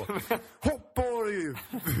komma på. Hoppborg,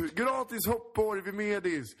 gratis hoppborg vid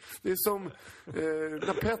Medis. Det är som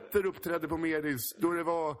när Petter uppträdde på Medis, då det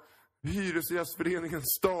var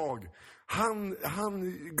Hyresgästföreningens dag. Han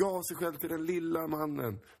gav sig själv till den lilla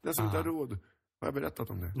mannen, den som inte har råd. Har jag berättat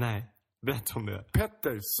om det? Nej. Berätta om det.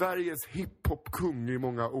 Petter, Sveriges hiphop-kung i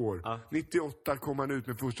många år. 98 kom han ut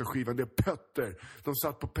med första skivan. Det är Petter. De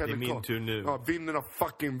satt på Pelikan. Det är min tur nu. Ja, vinden har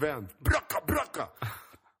fucking vänt. Bracka!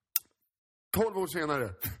 12 år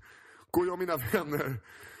senare går jag och mina vänner.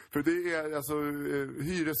 För det är alltså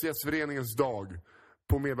Hyresgästföreningens dag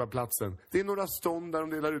på Medborgarplatsen. Det är några stånd där de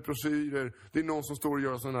delar ut broschyrer. Det är någon som står och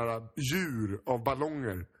gör sådana här djur av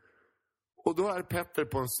ballonger. Och då är Petter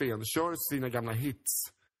på en scen, kör sina gamla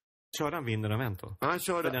hits. Körde han Vinden och vänt då? Han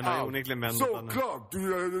körde allt. Såklart!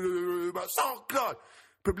 Såklart!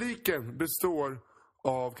 Publiken består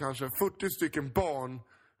av kanske 40 stycken barn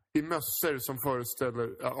i mössor som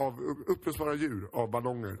föreställer av uppblåsbara djur av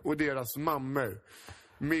ballonger. Och deras mammor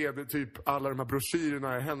med typ alla de här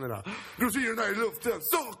broschyrerna i händerna. Broschyrerna i luften!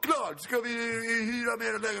 Såklart! Ska vi hyra mer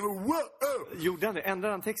eller längre? Wow! Gjorde han det?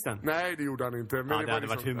 Ändrade han texten? Nej, det gjorde han inte. Men det hade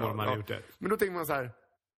varit humor om han hade gjort det. Men då tänker man så här.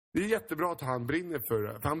 Det är jättebra att han brinner för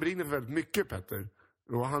det. För han brinner för väldigt mycket, Petter.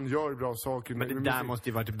 Och han gör bra saker. Men det där måste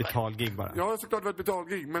ju varit ett betalgig bara. Ja, såklart det var ett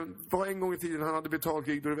betalgig. Men var en gång i tiden han hade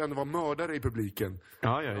betalgig då det ändå var mördare i publiken.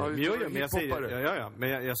 Ja. Men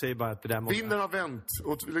jag säger bara att det där måste... Vinden har vänt.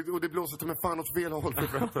 Och det blåser till med fan åt fel håll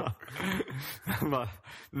för Petter.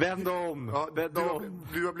 Vänd om. Ja,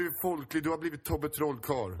 du har blivit folklig. Du har blivit Tobbe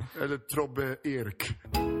Trollkarl. Eller Tobbe Erk.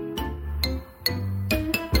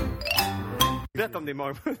 Berätta om din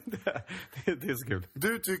morgon. Det är så kul.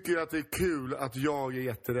 Du tycker att det är kul att jag är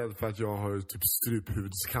jätterädd för att jag har typ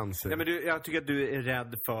struphudscancer. Ja, men jag tycker att du är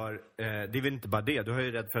rädd för... det är väl inte bara det. Du är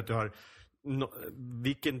ju rädd för att du har...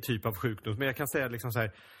 vilken typ av sjukdom. Men jag kan säga liksom så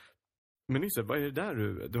här... Men Nisse, vad är det där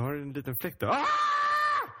du har en liten fläck där.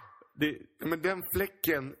 Men den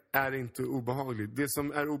fläcken är inte obehaglig. Det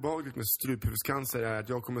som är obehagligt med struphudscancer är att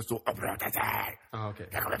jag kommer stå och prata så här. Okay.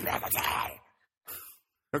 Jag kommer prata så här.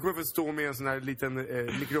 Jag kommer att stå med en sån här liten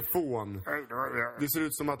mikrofon. Det ser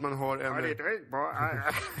ut som att man har en...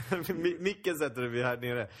 Micken sätter vi här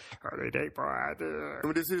nere.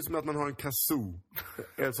 Men det ser ut som att man har en kazoo.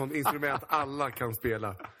 Ett sånt instrument alla kan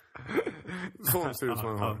spela. Sånt ser ut som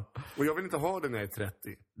man har. Och jag vill inte ha det när jag är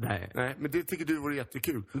 30. Nej. Men det tycker du vore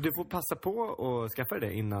jättekul. Du får passa på att skaffa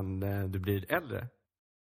det innan du blir äldre.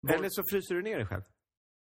 Eller så fryser du ner dig själv.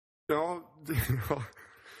 Ja.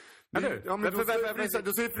 Ja, men du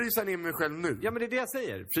säger frysa ner mig själv nu. Ja, men det är det jag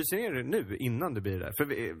säger. Frysa ner dig nu innan du blir där. För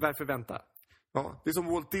varför vänta? Ja, det är som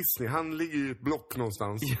Walt Disney. Han ligger i ett block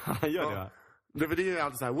någonstans. Ja, gör det. Det är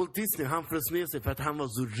alltid så här. Walt Disney, han frös ner sig för att han var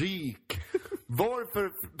så rik.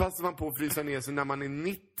 Varför passar man på att frysa ner sig när man är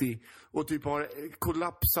 90 och typ har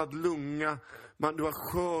kollapsad lunga, du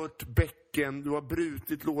har skört bäcken, du har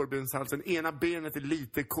brutit lårbenshalsen, ena benet är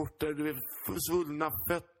lite kortare, du är svullna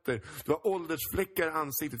fötter, du har åldersfläckar i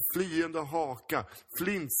ansiktet, flyende haka,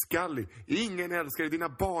 flintskallig, ingen älskar dig, dina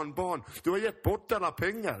barnbarn, du har gett bort alla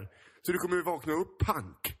pengar, så du kommer att vakna upp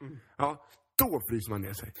pank. Ja, då fryser man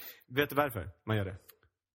ner sig. Vet du varför man gör det?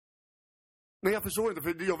 Nej, jag förstår inte,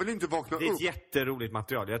 för jag vill inte vakna upp. Det är ett jätteroligt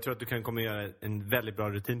material. Jag tror att du kommer göra en väldigt bra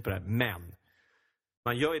rutin på det här. Men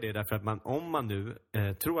man gör ju det därför att om man nu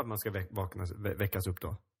tror att man ska väckas upp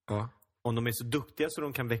då. Ja. Om de är så duktiga så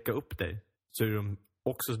de kan väcka upp dig, så är de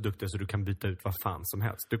också så duktiga så du kan byta ut vad fan som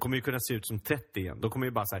helst. Du kommer ju kunna se ut som 30 igen. Då kommer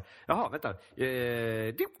ju bara så här, jaha, vänta. Vi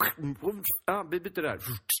byter det här.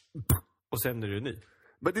 Och sen är du ny.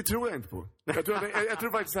 Men det tror jag inte på. Jag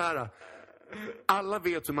tror faktiskt så här. Alla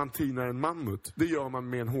vet hur man tinar en mammut. Det gör man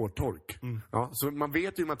med en hårtork. Ja, så man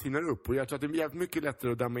vet ju hur man tinar upp. Och jag tror att det är jävligt mycket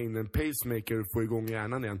lättare att damma in en pacemaker och få igång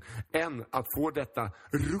hjärnan igen. Än att få detta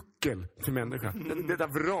ruckel till människan. Detta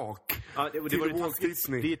vrak till Walt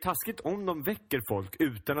Disney. Det är taskigt om de väcker folk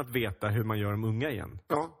utan att veta hur man gör dem unga igen.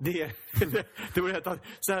 Ja. Det var helt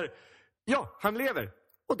så här. Ja, han lever.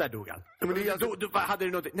 Och där dog han. Men det, hade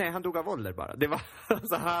det något, nej, han dog av ålder bara. Det var,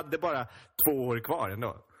 alltså, han hade bara 2 år kvar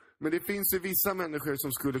ändå. Men det finns ju vissa människor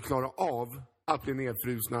som skulle klara av att bli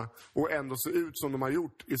nedfrusna och ändå se ut som de har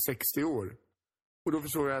gjort i 60 år. Och då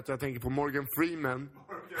förstår jag att jag tänker på Morgan Freeman.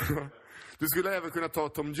 Du skulle även kunna ta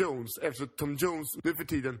Tom Jones, eftersom Tom Jones nu för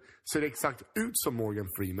tiden ser exakt ut som Morgan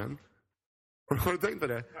Freeman. Har du tänkt på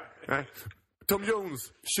det? Nej. Tom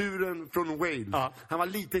Jones, tjuren från Wales. Ja. Han var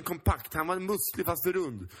liten, kompakt. Han var musklig fast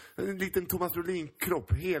rund. En liten Thomas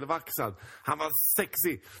Brolin-kropp, helvaxad. Han var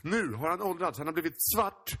sexy. Nu har han åldrats. Han har blivit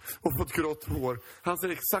svart och fått grått hår. Han ser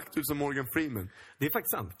exakt ut som Morgan Freeman. Det är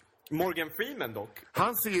faktiskt sant. Morgan Freeman dock.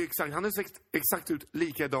 Han ser exakt ut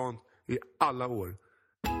likadan i alla år.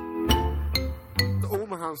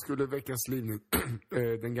 Om han skulle väckas liv nu,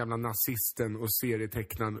 den gamla nazisten och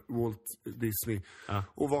serietecknaren Walt Disney,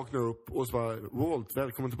 och vakna upp och så bara, Walt,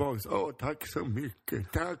 välkommen tillbaka. Tack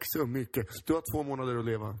så mycket. Du har 2 månader att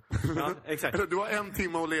leva. Ja, exakt. Du har 1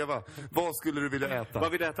 timme att leva. Vad skulle du vilja äta?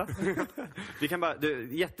 Vad vill du äta? Vi kan bara,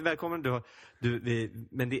 jättevälkommen.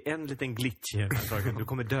 Men det är en liten glitch här. Du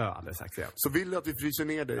kommer dö alldeles strax. Så vill du att vi fryser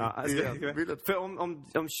ner dig? Ja, för om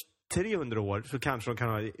 300 år så kanske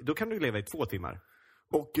då kan du leva i 2 timmar.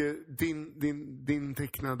 Och din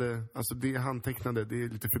tecknade, alltså det han tecknade, det är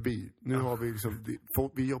lite förbi. Nu har vi liksom,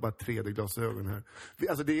 vi jobbar 3D-glasögon här.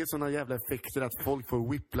 Alltså det är såna jävla effekter att folk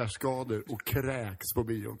får whiplash-skador och kräks på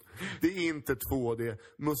bion. Det är inte 2D.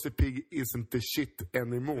 Musse Pig isn't the shit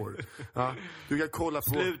anymore. Ja, du kan kolla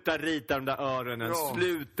på... Sluta rita de där öronen. Ja.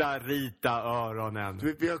 Sluta rita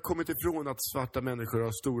öronen. Vi har kommit ifrån att svarta människor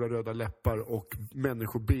har stora röda läppar och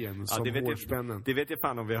människoben som hårspännen. Det vet jag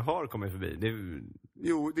fan om vi har kommit förbi.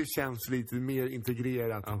 Jo, det känns lite mer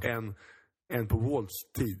integrerat än på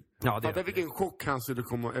Walts tid. Ja, Fattar vilken chock han skulle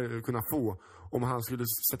kunna få om han skulle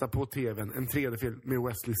sätta på tvn en 3D-film med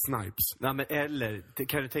Wesley Snipes. Nej, men eller,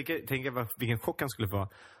 kan du tänka vilken chock han skulle få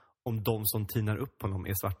om de som tinar upp honom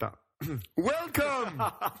är svarta? Welcome!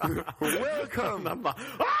 Welcome! Han bara,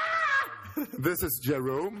 This is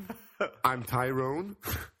Jerome. I'm Tyrone.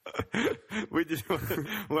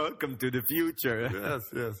 Welcome to the future. Yes.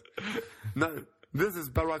 No, this is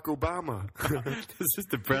Barack Obama. This is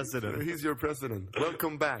the president. He's your president.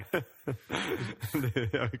 Welcome back.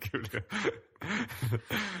 Det är kul.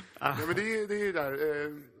 Ja, men det är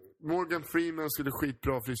där. Morgan Freeman skulle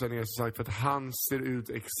skitbra frysa ner som sagt, för att han ser ut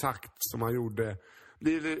exakt som han gjorde.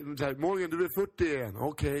 Det är så här, Morgan, du är 40 igen.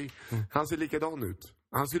 Okej. Han ser likadan ut.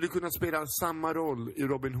 Han skulle kunna spela samma roll i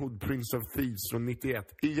Robin Hood, Prince of Thieves från 91.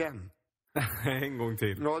 Igen. En gång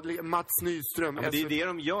till. Ja, Mats Nyström. Ja, men det är det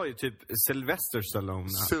de gör ju, typ Sylvester Stallone.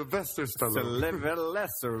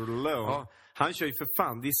 Ja. Han kör ju för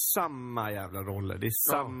fan, det är samma jävla roller. Det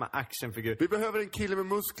är samma actionfigur. Vi behöver en kille med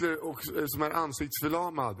muskler och som är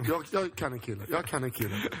ansiktsförlamad. Jag kan en kille.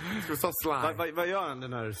 Ska vi ta Sly? Vad gör han,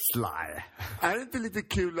 den här Sly? Är det inte lite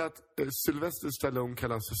kul att Sylvester Stallone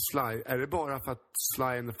kallas för Sly? Är det bara för att Sly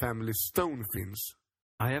and the Family Stone finns?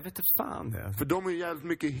 Ja, jag vet inte fan det. För de är ju jävligt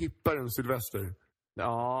mycket hippare än Sylvester.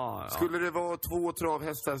 Ja. Skulle det vara 2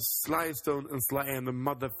 travhästar, Sly Stone and Sly and the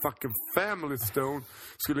motherfucking Family Stone,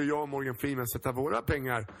 skulle jag och Morgan Freeman sätta våra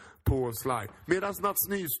pengar på Sly. Medan Mats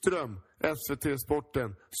Nyström,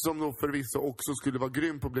 SVT-sporten, som nog förvisso också skulle vara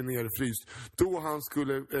grym på att bli nerfryst, då han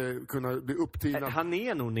skulle kunna bli upptinad. Han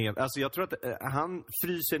är nog ner. Alltså jag tror att han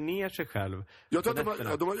fryser ner sig själv. Jag tror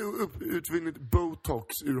att de har utvunnit botox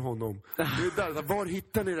ur honom. Det är där, var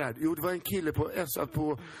hittar ni det här? Jo, det var en kille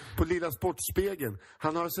på Lilla Sportspegeln.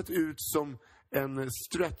 Han har sett ut som en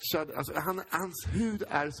stretchad, alltså hans hud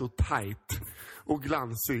är så tight och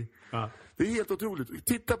glansig. Ja. Det är helt otroligt.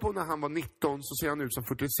 Titta på när han var 19 så ser han ut som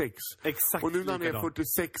 46. Exakt. Och nu när han är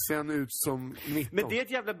 46 ser han ut som 19. Men det är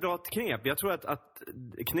ett jävla bra knep. Jag tror att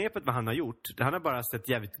knepet vad han har gjort, han har bara sett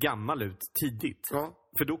jävligt gammal ut tidigt. Ja.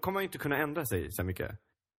 För då kommer han inte kunna ändra sig så mycket.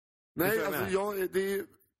 Nej, alltså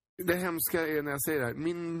det hemska är när jag säger det här.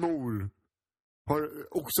 Min mor har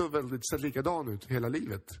också väldigt sett likadan ut hela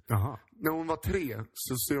livet. Aha. När hon var 3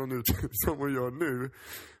 så ser hon ut som hon gör nu,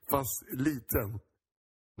 fast liten.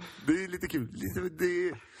 Det är lite kul. Det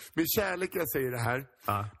är med kärlek jag säger det här.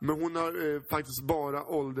 Men hon har faktiskt bara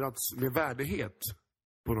åldrats med värdighet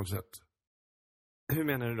på något sätt. Hur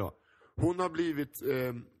menar du då? Hon har blivit...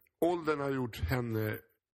 åldern har gjort henne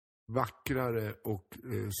vackrare och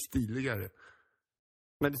stiligare.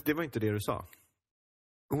 Men det var inte det du sa.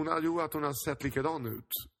 Hon har sett likadan ut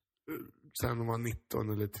sen hon var 19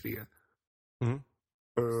 eller 3.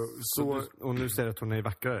 Och nu säger att hon är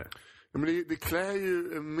vackrare? Ja, men det klär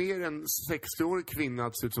ju mer en 60-årig kvinna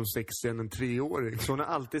att se ut som 60 än en 3-årig. Så hon har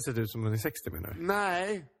alltid sett ut som hon är 60, menar du?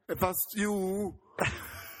 Nej, fast jo.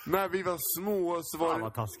 När vi var små så var det...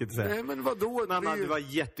 vad taskigt att säga. Nej, men vadå? Mamma, du var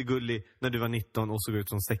jättegullig när du var 19 och såg ut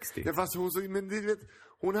som 60. Ja, fast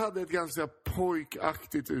hon hade ett ganska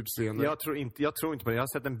pojkaktigt utseende. Jag tror inte på det. Jag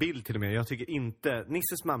har sett en bild till och med. Jag tycker inte...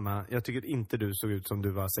 Nisses mamma, jag tycker inte du såg ut som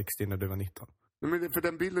du var 60 när du var 19. Men för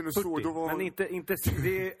den bilden du såg, då var... Men inte,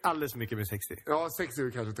 det är alldeles mycket med 60. Ja, 60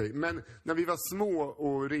 är kanske inte. Men när vi var små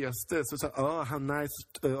och reste så sa how nice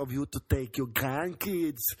of you to take your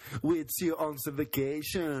grandkids with you on the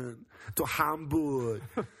vacation to Hamburg.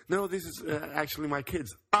 No, this is actually my kids.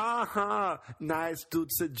 Aha, nice,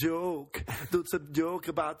 dude's a joke. Dude's a joke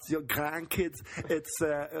about your grandkids. It's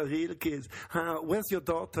real kids. Where's your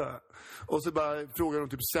daughter? Och så bara frågar de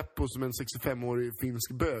typ Seppo som en 65-årig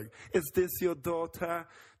finsk bög. Is this your daughter?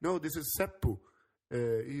 No, this is Seppo.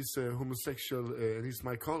 He's a homosexual and he's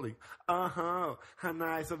my colleague. Aha, how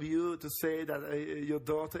nice of you to say that your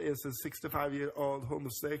daughter is a 65-year-old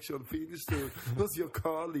homosexual Finnish dude. Who's your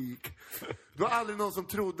colleague? Det var aldrig någon som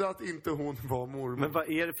trodde att inte hon var mormor. Men vad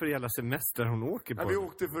är det för jävla semester hon åker på? Ja, vi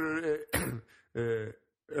åkte för att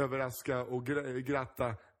överraska och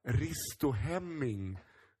gratta Risto Hemming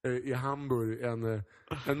i Hamburg.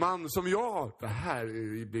 En man som jag... Det här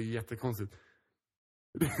blir jättekonstigt.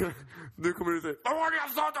 Nu kommer du säga,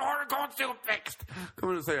 jag sa att du har en konstig uppväxt.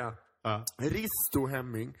 Kommer du säga. Ja. Risto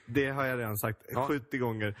Hemming. Det har jag redan sagt 70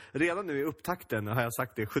 gånger. Redan nu i upptakten har jag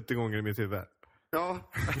sagt det 70 gånger i mitt huvud.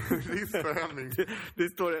 Ja, Risto Hemming. Det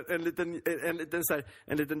står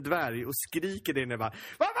en liten dvärg och skriker det när bara,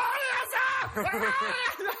 vad var det jag sa?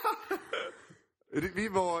 Vi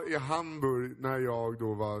var i Hamburg när jag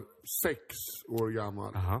då var 6 år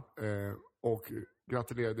gammal. Och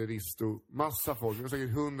gratulerade Risto. Massa folk, det var säkert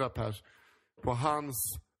 100 pers på hans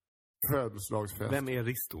födelsedagsfest. Vem är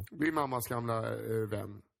Risto? Det är mammas gamla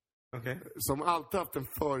vän. Okay. Som alltid haft en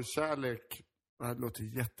förkärlek, det låter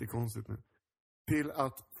jättekonstigt nu, till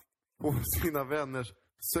att få sina vänners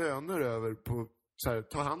söner över på, så här,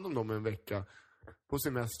 ta hand om dem en vecka på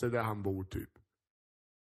semester där han bor typ.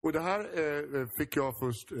 Och det här fick jag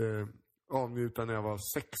först avnjuta när jag var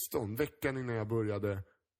 16, veckan innan jag började.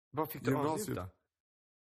 Vad fick du avnjuta?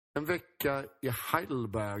 En vecka i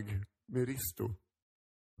Heidelberg med Risto.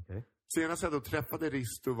 Okay. Senast jag då träffade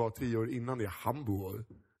Risto var 10 år innan i Hamburg.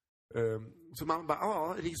 Så man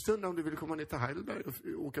bara, Risto, undrar om du vill komma ner till Heidelberg och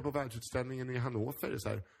åka på världsutställningen i Hannover. Så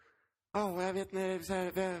här, jag vet inte, så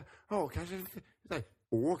här, kanske, så här,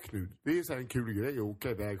 åk nu. Det är så här en kul grej att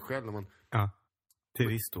åka iväg själv när man... Ja, till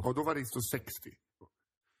Risto. Och då var Risto 60.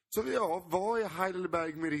 Så jag var i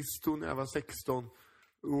Heidelberg med Risto när jag var 16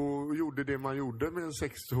 och gjorde det man gjorde med en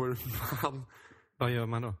 60-årig man. Vad gör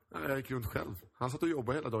man då? Jag gick runt själv. Han satt och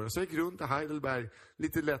jobbade hela dagen. Så jag gick runt i Heidelberg,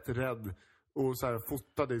 lite lätt rädd. Och så här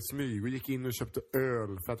fotade i smyg. Och gick in och köpte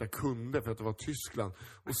öl för att jag kunde. För att det var Tyskland.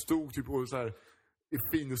 Och stod typ och så här i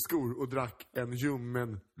finskor och drack en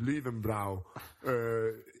ljummen Löwenbrau.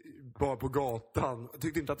 Bara på gatan. Jag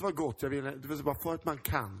tyckte inte att det var gott. Det var bara för att man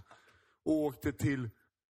kan. Och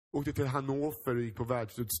åkte till Hannover och gick på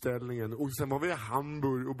världsutställningen. Och sen var vi i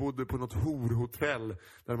Hamburg och bodde på något horhotell där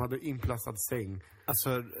de hade inplastad säng.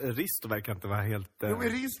 Alltså, Risto verkar inte vara helt... Jo, men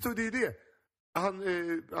Risto, det är det.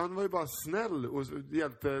 Han var ju bara snäll och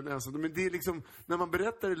hjälpte en ensam. Men det är liksom, när man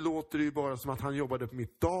berättar det låter det ju bara som att han jobbade på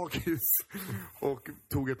mitt dagis och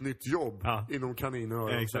tog ett nytt jobb inom kaninöron.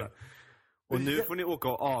 Ja, exakt. Och nu får ni åka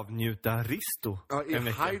och avnjuta Risto. Ja, i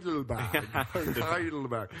Heidelberg.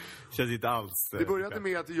 Heidelberg. Känns inte alls... Det började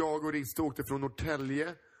med att jag och Risto åkte från Norrtälje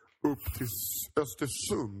upp till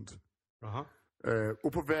Östersund.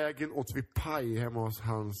 Och på vägen åt vi paj hemma hos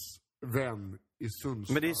hans vän i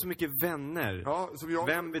Sundsvall. Men det är så mycket vänner. Ja, som jag...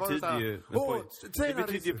 Vem betyder ju... det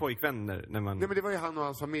betyder ju pojkvänner när man... Nej, men det var ju han och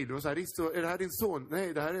hans familj. Och så här, Risto, är det här din son?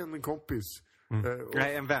 Nej, det här är en kompis.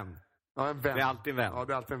 Nej, en vän. Ja, en vän. Det är alltid en vän. Ja,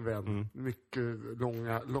 det är alltid en vän. Mycket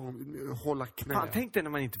hålla knä. Fan, tänk dig när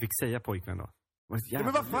man inte fick säga pojkvän då. Ja,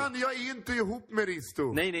 men vad fan, jag är inte ihop med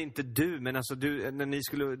Risto. Nej, inte du. Men alltså du, när ni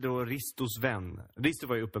skulle då Ristos vän. Risto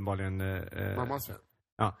var ju uppenbarligen... mammas vän.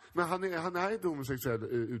 Ja. Men han är inte homosexuell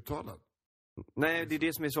uttalad. Nej, det är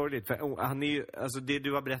det som är sorgligt. För han är ju, alltså det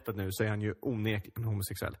du har berättat nu så är han ju onekligen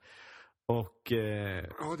homosexuell. Och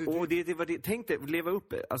tänk dig, leva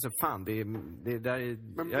upp, alltså fan, det där är,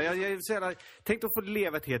 jag är så jävla, tänk att få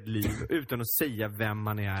leva ett helt liv utan att säga vem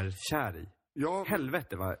man är kär i. Ja.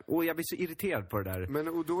 Helvete va? Och jag blir så irriterad på det där. Men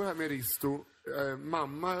och då här med Risto,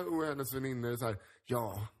 mamma och hennes väninnor så här,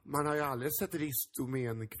 ja, man har ju aldrig sett Risto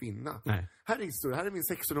med en kvinna. Nej. Här Risto, här är min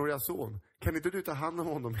 16-åriga son. Kan inte du ta hand om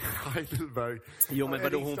honom i Heidelberg? Jo, men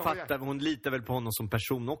vadå, hon litar väl på honom som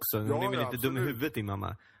person också. Hon är väl inte dum i huvudet, din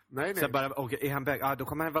mamma. Nej. Så bara, är han bäg? Då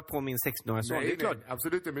kommer han vara på min 16-åriga son. Det är klart.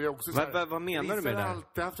 Absolut inte, men det är också så här, vad menar du med det? Han har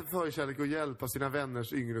alltid haft en förkärlek att hjälpa sina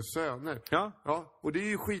vänners yngre söner. Ja. Och det är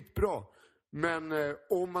ju skitbra. Men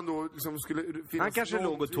om man då liksom skulle... Han kanske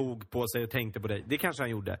låg och tog på sig och tänkte på dig. Det kanske han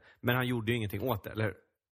gjorde. Men han gjorde ju ingenting åt det, eller hur?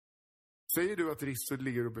 Säger du att Risto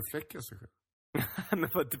ligger och befläckar sig själv? Men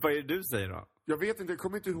vad är det du säger då? Jag vet inte, jag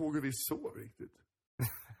kommer inte ihåg hur vi sov riktigt.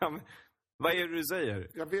 Vad är det du säger?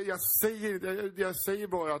 Jag säger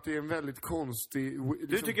bara att det är en väldigt konstig... Liksom...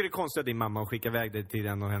 Du tycker det är konstigt att din mamma skickar iväg dig till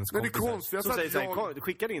en av hennes kompisar? Men det är konstigt. Som säger såhär,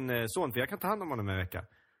 skicka din son för jag kan ta hand om honom en vecka.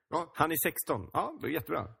 Ja. Han är 16. Ja, det är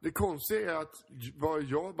jättebra. Det konstiga är att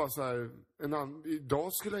jag bara så här...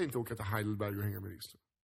 idag skulle jag inte åka till Heidelberg och hänga med Risto.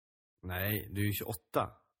 Nej, du är ju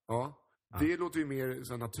 28. Ja. Det låter ju mer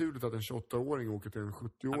så naturligt att en 28-åring åker till en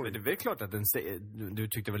 70-åring. Ja, men det är väl klart att du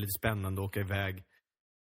tyckte det var lite spännande att åka iväg.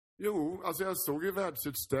 Jo, alltså jag såg ju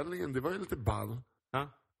världsutställningen. Det var ju lite ball.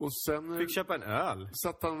 Ja. Och sen... Fick köpa en öl.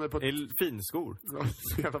 Satt han på... finskor. Ja,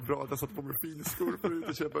 så jävla bra att jag satt på mig finskor för att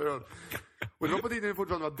inte köpa öl. Och det var på tiden det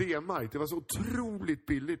fortfarande var D-mark. Det var så otroligt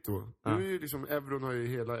billigt då. Nu är ju liksom, euron har ju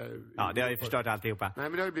hela... Ja, det har ju förstört alltihopa. Nej,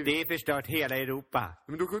 men det har ju blivit... Det är förstört hela Europa.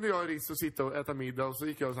 Men då kunde jag och sitta och äta middag och så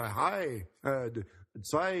gick jag och sa hej,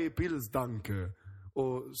 zwei Pils danke.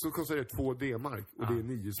 Och så kostade det 2 D-mark och det är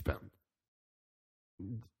 9 spänn.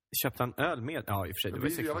 Köpte han öl med? Ja, i och för sig. Det var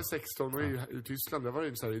 16. Jag var 16 och i Tyskland, det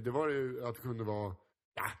var ju att det kunde vara...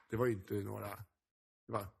 Ja, det var ju inte några...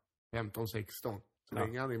 Det var 15-16. Så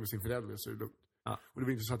länge han är med sin förälder så är det lugnt. Ja. Och det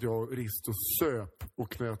var inte så att jag rist och söp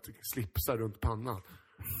och knöt slipsar runt pannan.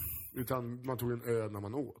 Utan man tog en öl när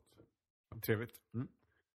man åt. Trevligt. Mm.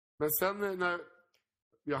 Men sen när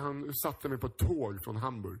han satte mig på ett tåg från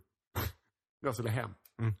Hamburg. Jag skulle hem.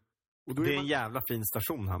 Mm. Och då det är en jävla fin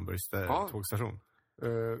station, Hamburgs tågstation.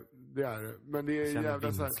 Det är det. Men det är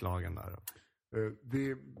jävla så här,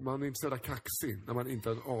 där. Man är inte så jävla kaxig när man inte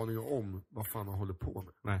har en aning om vad fan man håller på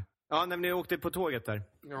med. Nej. Ja, när ni åkte på tåget där.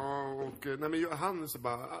 Ja, och men han så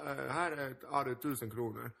bara, här är 1000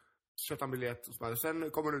 kronor. Så köpte han biljett och så bara,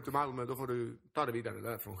 sen kommer du till Malmö, då får du ta det vidare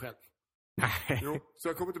därifrån själv. Nej. Jo, så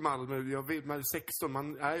jag kommer till Malmö, man är 16,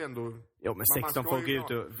 man är ju ändå... Jo, men 16 folk är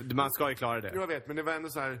ute och man ska ju klara det. Jag vet, men det var ändå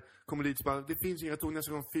så här, kommer dit så bara, det finns inga tåg,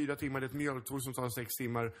 nästan 4 timmar, det är ett mjölktåg som tar 6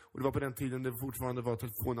 timmar. Och det var på den tiden det fortfarande var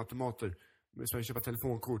telefonautomater. Så jag köpte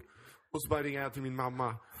telefonkort. Och så bara ringer jag till min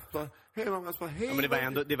mamma. Så, hej mamma, så bara, hej. Ja, men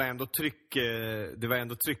det var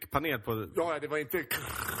ändå tryckpanel på... Ja, det var inte...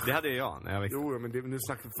 Det hade jag när jag växte. Jo, men nu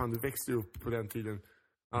sagt att fan, du växte upp på den tiden.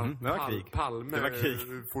 Ja, det var krig. Palme det var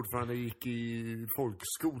krig. Fortfarande gick i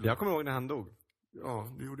folkskolan. Jag kommer ihåg när han dog.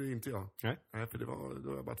 Ja, det gjorde inte jag. Nej, för då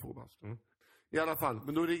var jag bara 2 bast. Mm. I alla fall,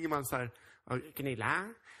 men då ringer man så här,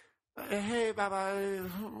 Gunilla? Hej babba.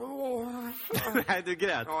 Nej, du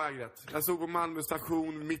grät. Ja, jag grät. Jag såg på Malmö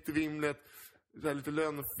station, mitt i vimlet. Så här, lite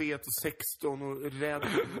lönfet och 16 och rädd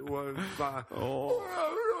och bara...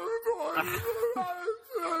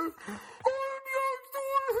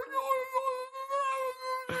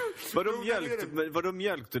 Vadå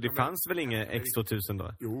mjölkt? Det fanns väl inga X2000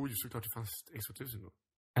 då? Jo, såklart det fanns X2000 då.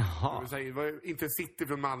 Jaha. Det var inte city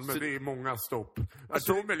från Malmö, det är många stopp. Jag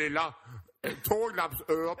tog mig lilla tåglaps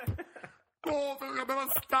upp. Jag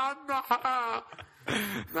behöver stanna här.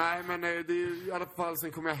 Nej, men det i alla fall,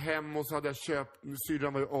 sen kom jag hem och så hade jag köpt,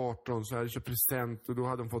 syrran var ju 18 så jag hade köpt present och då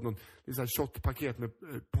hade de fått någon så här shotpaket med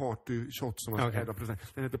party-shot som var så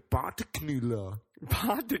present. Den heter Partyknulla.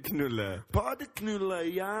 Partyknulla,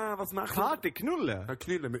 ja, vad smakar det? Partyknulla? Ja,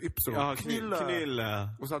 knulla med ypsilon. Ja, knulla.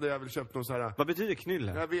 Och så hade jag väl köpt någon så här... Vad betyder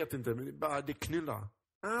knulla? Jag vet inte, men bara det knulla.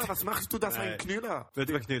 Vad smakar du där sen knulla? Vet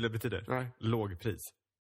du vad knulla betyder? Nej. Lågpris.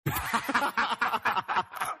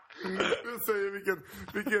 Du säger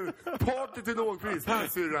vilken party till lågpris. Här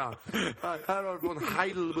syrra. Här har du från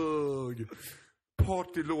Heidelberg.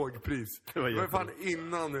 Party lågpris. Det var fan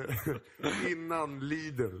innan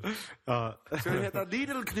Lidl. Ja. Ska det heta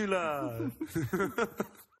Lidl-knulla?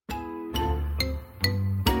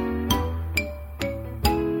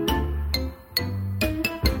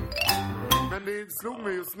 Men det slog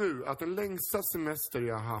mig just nu att den längsta semester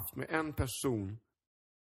jag har haft med en person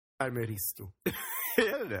är med Risto.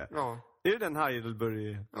 Är det? Ja. Är det den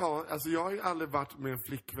Heidelberg? Ja, alltså jag har ju aldrig varit med en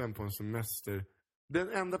flickvän på en semester. Den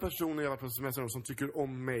enda personen jag har varit på en semester som tycker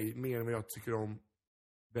om mig mer än vad jag tycker om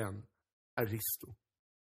den är Risto.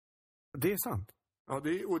 Det är sant. Ja, det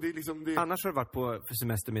är liksom... Annars har du varit på för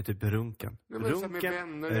semester med typ runken. Runken, med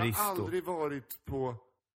vänner. Jag har aldrig varit på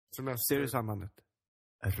semester. Ser du sambandet?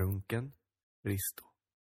 Runken, Risto.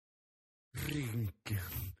 Runken.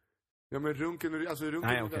 Ja, men runken... Alltså runken...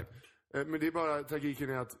 Nej, okej. Men det är bara, tragiken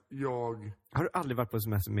är att jag... Har du aldrig varit på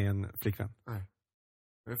semester med en flickvän? Nej.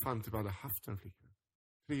 Jag har fan typ aldrig haft en flickvän.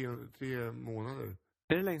 3 månader.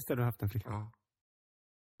 Är det längst där du har haft en flickvän? Ja.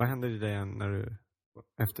 Vad hände i dig när du...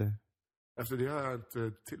 Efter det har jag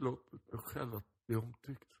inte tillåtit mig själv att bli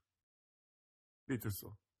omtyckt. Lite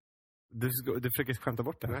så. Du försöker skämta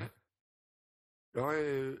bort det? Nej.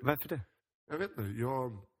 Varför det? Jag vet inte.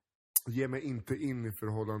 Jag ger mig inte in i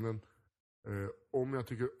förhållanden. Om jag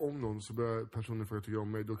tycker om någon så börjar personen få tycka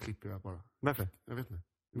om mig, då klipper jag bara. Varför? Jag vet inte.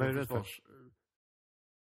 Vad är det för?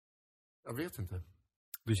 Jag vet inte.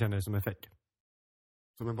 Du känner dig som en fake?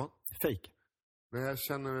 Som en vad? Fake? Men jag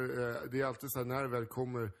känner, det är alltid så här när det väl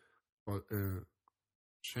kommer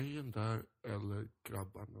tjejen där eller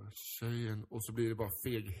grabbarna, tjejen, och så blir det bara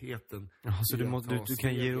fegheten. Jaha, så du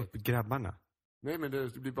kan ge upp grabbarna? Nej, men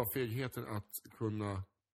det blir bara fegheten att kunna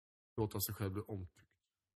låta sig själv bli omtyckt.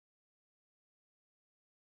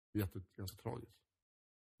 Ganska tragiskt.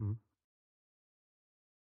 Mm.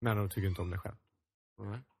 Men du tycker inte om dig själv?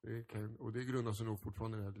 Nej, och det grundar sig nog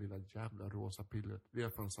fortfarande i det här lilla jävla rosa pillret. Vi har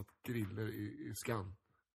fan satt griller i skam.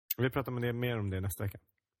 Vi pratar mer om det nästa vecka.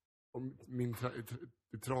 Om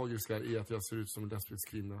det tragiska är att jag ser ut som en lesbisk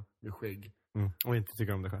kvinna med skägg. Och inte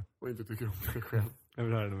tycker om dig själv. Jag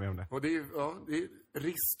vill höra mer om det. Och det är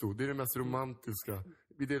Risto. Det är det mest romantiska.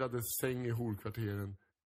 Vi delade säng i horkvarteren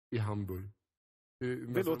i Hamburg.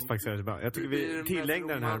 Det låter faktiskt bra. Jag tycker vi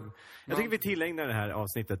tillägnar det här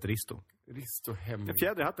avsnittet Risto. Risto hemma.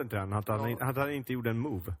 Fjäder hatten till han. Att han inte gjorde en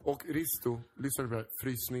move. Och Risto, lyssna på det här.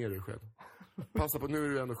 Frys ner dig själv. Passa på, nu är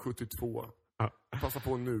du ändå 72. Passa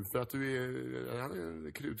på nu, för att du är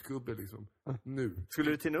en krutgubbe liksom. Nu.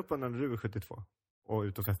 Skulle du tina upp när du är 72? Och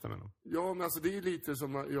ut och festa med honom? Ja, men alltså det är lite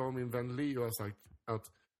som jag och min vän Leo har sagt.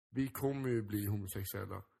 Att vi kommer ju bli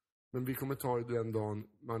homosexuella. Men vi kommer ta det den dagen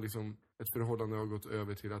man liksom, ett förhållande har gått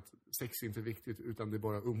över till att sex är inte viktigt utan det är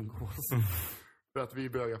bara umgås. För att vi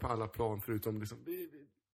börjar på alla plan förutom liksom,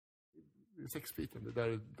 sexbiten, det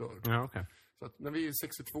där dör. Ja, okej. Så att när vi är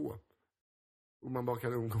 62 och man bara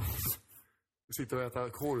kan umgås, sitta och äta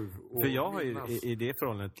korv och... För jag har ju i det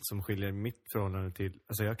förhållandet som skiljer mitt förhållande till...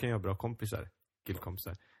 Alltså jag kan ju ha bra kompisar,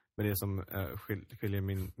 killkompisar. Men det som skiljer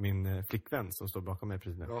min flickvän som står bakom mig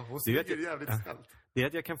precis nu. Ja, hon stiger jävligt snällt. Det är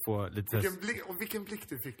att jag kan få lite... Vilken blick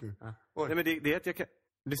du fick nu. Ja. Nej, men det är att jag kan...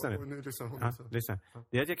 Lyssna nu. Nu lyssna. Ja.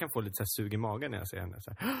 Det är att jag kan få lite så här sug i magen när jag ser henne.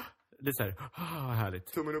 Så här. Lite så här, härligt.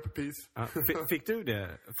 Tummen upp, peace. Ja. Fick du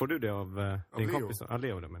det? Får du det av din Leo. kompis? Ja,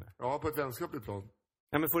 Leo, menar jag. Ja, på ett vänskapligt plan.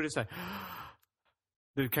 Ja, men får du så här...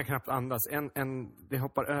 Du kan knappt andas. Det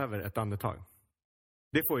hoppar över ett andetag.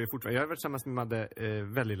 Det får jag fortfarande. Jag har varit tillsammans med Madde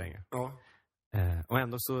väldigt länge. Ja. Och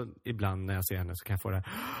ändå så ibland när jag ser henne så kan jag få det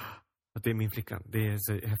att det är min flickan. Det är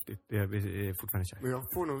så häftigt. Jag är fortfarande kär. Men jag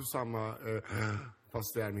får nog samma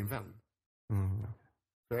fast det är min vän.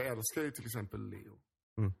 Jag älskar ju till exempel Leo.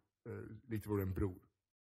 Lite vore en bror.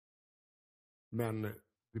 Men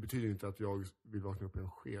det betyder inte att jag vill vakna upp i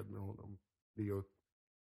en sked med honom. Leo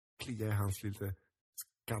kliar i hans lite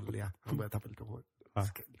skalliga. Han börjar tappa lite hår.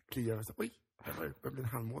 Kliar och så, oj, det blir en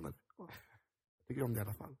halvmånad. Jag tycker om det i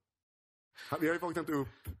alla fall. Vi har ju vaknat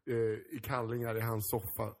upp i kallingar i hans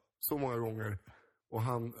soffa så många gånger. Och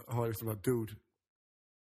han har liksom att, dude,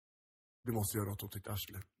 du måste göra något åt ditt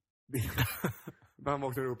arsle. Han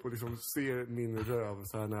vaknar upp och liksom ser min röv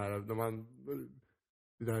så här nära.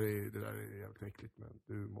 Det där är jävligt äckligt, men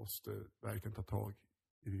du måste verkligen ta tag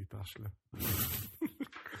i ditt arsle.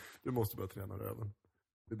 Du måste börja träna röven.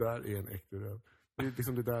 Det där är en äkta röv. Det är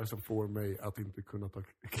liksom det där som får mig att inte kunna ta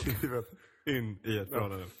klivet in i ett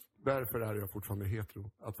förhållande. Därför är jag fortfarande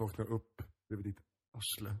hetero. Att vakna upp över ditt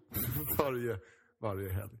arsle varje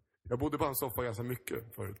helg. Jag bodde på hans soffa ganska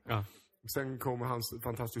mycket förut. Ja. Sen kom hans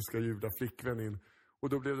fantastiska juda flickvän in. Och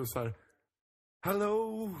då blev det så här: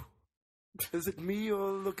 hello, is it me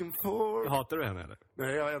you're looking for? Hatar du henne eller?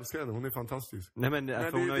 Nej, jag älskar henne. Hon är fantastisk. Nej, men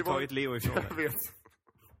hon har ju tagit Leo ifrån mig. Jag vet.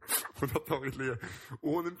 Hon har tagit Leo.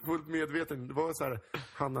 Och hon är fullt medveten. Det var så här: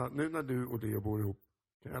 Hanna, nu när du och Leo bor ihop,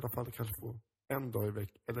 kan jag i alla fall kanske få en dag i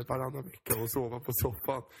veckan eller varannan vecka och sova på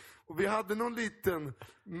soffan. Och vi hade någon liten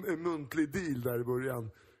muntlig deal där i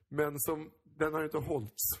början. Men som, den har inte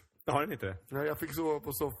hållits. Har den inte det? Nej, jag fick sova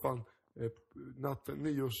på soffan.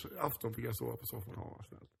 Nyårsafton fick jag sova på soffan.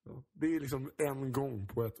 Ja, det är liksom en gång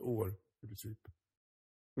på ett år i princip.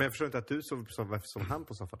 Men jag förstår inte att du sov han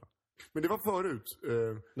på soffan då? Men det var förut.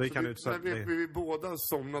 Då gick han ut så vi båda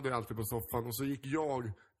somnade alltid på soffan. Och så gick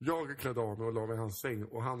jag klädde av mig och la mig i hans säng.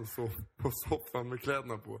 Och han sov på soffan med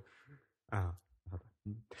kläderna på. Ja.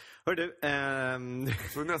 Hör du,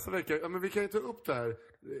 så nästa vecka, ja, men vi kan ju ta upp det här.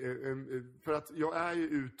 För att jag är ju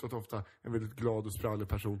utåt ofta en väldigt glad och sprallig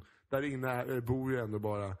person. Där inne bor ju ändå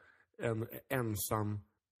bara en ensam,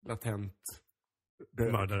 latent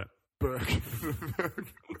mördare. Bög.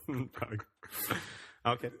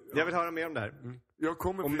 Okej, jag vill höra mer om det här.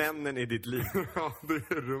 Om männen i ditt liv. Ja, det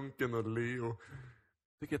är Runken och Leo.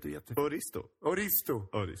 Tycker att det är jättefint. Oristo.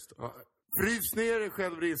 Ja. Frys ner dig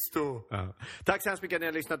själv, Risto. Ja. Tack så hemskt mycket att ni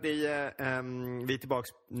har lyssnat. Vi är tillbaka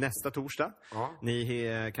nästa torsdag. Ja.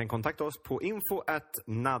 Ni kan kontakta oss på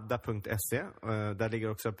info@nadda.se. Där ligger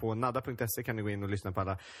också på nadda.se kan ni gå in och lyssna på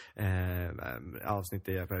alla avsnitt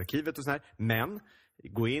i arkivet och sådär. Men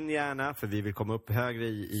gå in gärna, för vi vill komma upp högre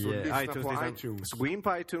i iTunes. Så gå in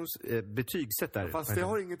på iTunes, betygsätt där. Fast det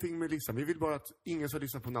har ingenting med listan. Vi vill bara att ingen ska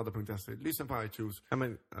lyssna på nadda.se. Lyssna på iTunes. Ja,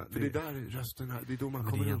 men, för det är där rösten här. Det är då man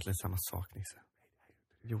kommer. Det är egentligen samma sak, Nisse.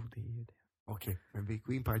 Jo, det är ju det. Okej, men vi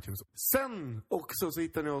går in på iTunes. Sen också så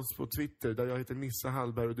hittar ni oss på Twitter, där jag heter Nisse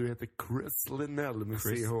Hallberg och du heter Chris Linnell med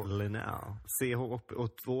Chris CH. Linnell. CH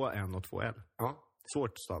och 2 N och 2 L. Ja.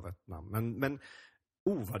 Svårt stavat namn, men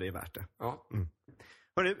vad det är värt det. Ja.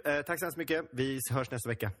 Hörrni, tack så hemskt mycket. Vi hörs nästa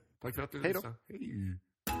vecka. Tack för att du lyssnade. Hej.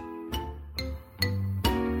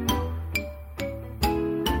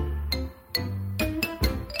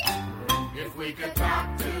 If we could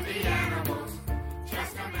talk to the animals,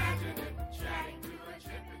 just imagine it, chatting to a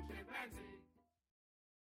chip and chimpanzee.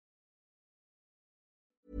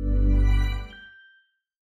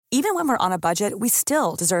 Even when we're on a budget, we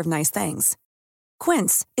still deserve nice things.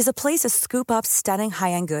 Quince is a place to scoop up stunning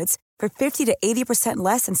high-end goods for 50 to 80%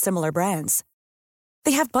 less than similar brands.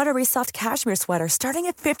 They have buttery soft cashmere sweaters starting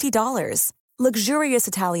at $50, luxurious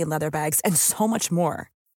Italian leather bags, and so much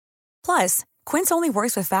more. Plus, Quince only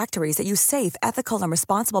works with factories that use safe, ethical, and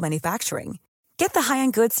responsible manufacturing. Get the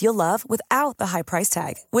high-end goods you'll love without the high price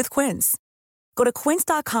tag with Quince. Go to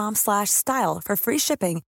quince.com/style for free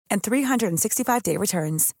shipping and 365-day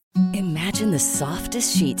returns. Imagine the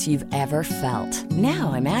softest sheets you've ever felt.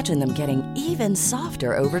 Now imagine them getting even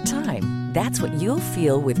softer over time. That's what you'll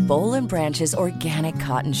feel with Boll & Branch's organic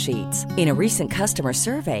cotton sheets. In a recent customer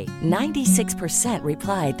survey, 96%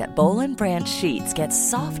 replied that Boll & Branch sheets get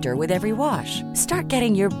softer with every wash. Start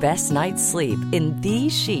getting your best night's sleep in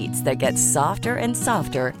these sheets that get softer and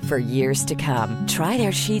softer for years to come. Try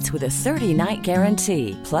their sheets with a 30-night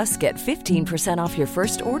guarantee. Plus, get 15% off your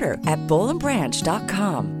first order at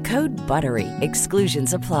bollandbranch.com. Code BUTTERY.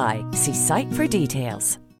 Exclusions apply. See site for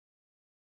details.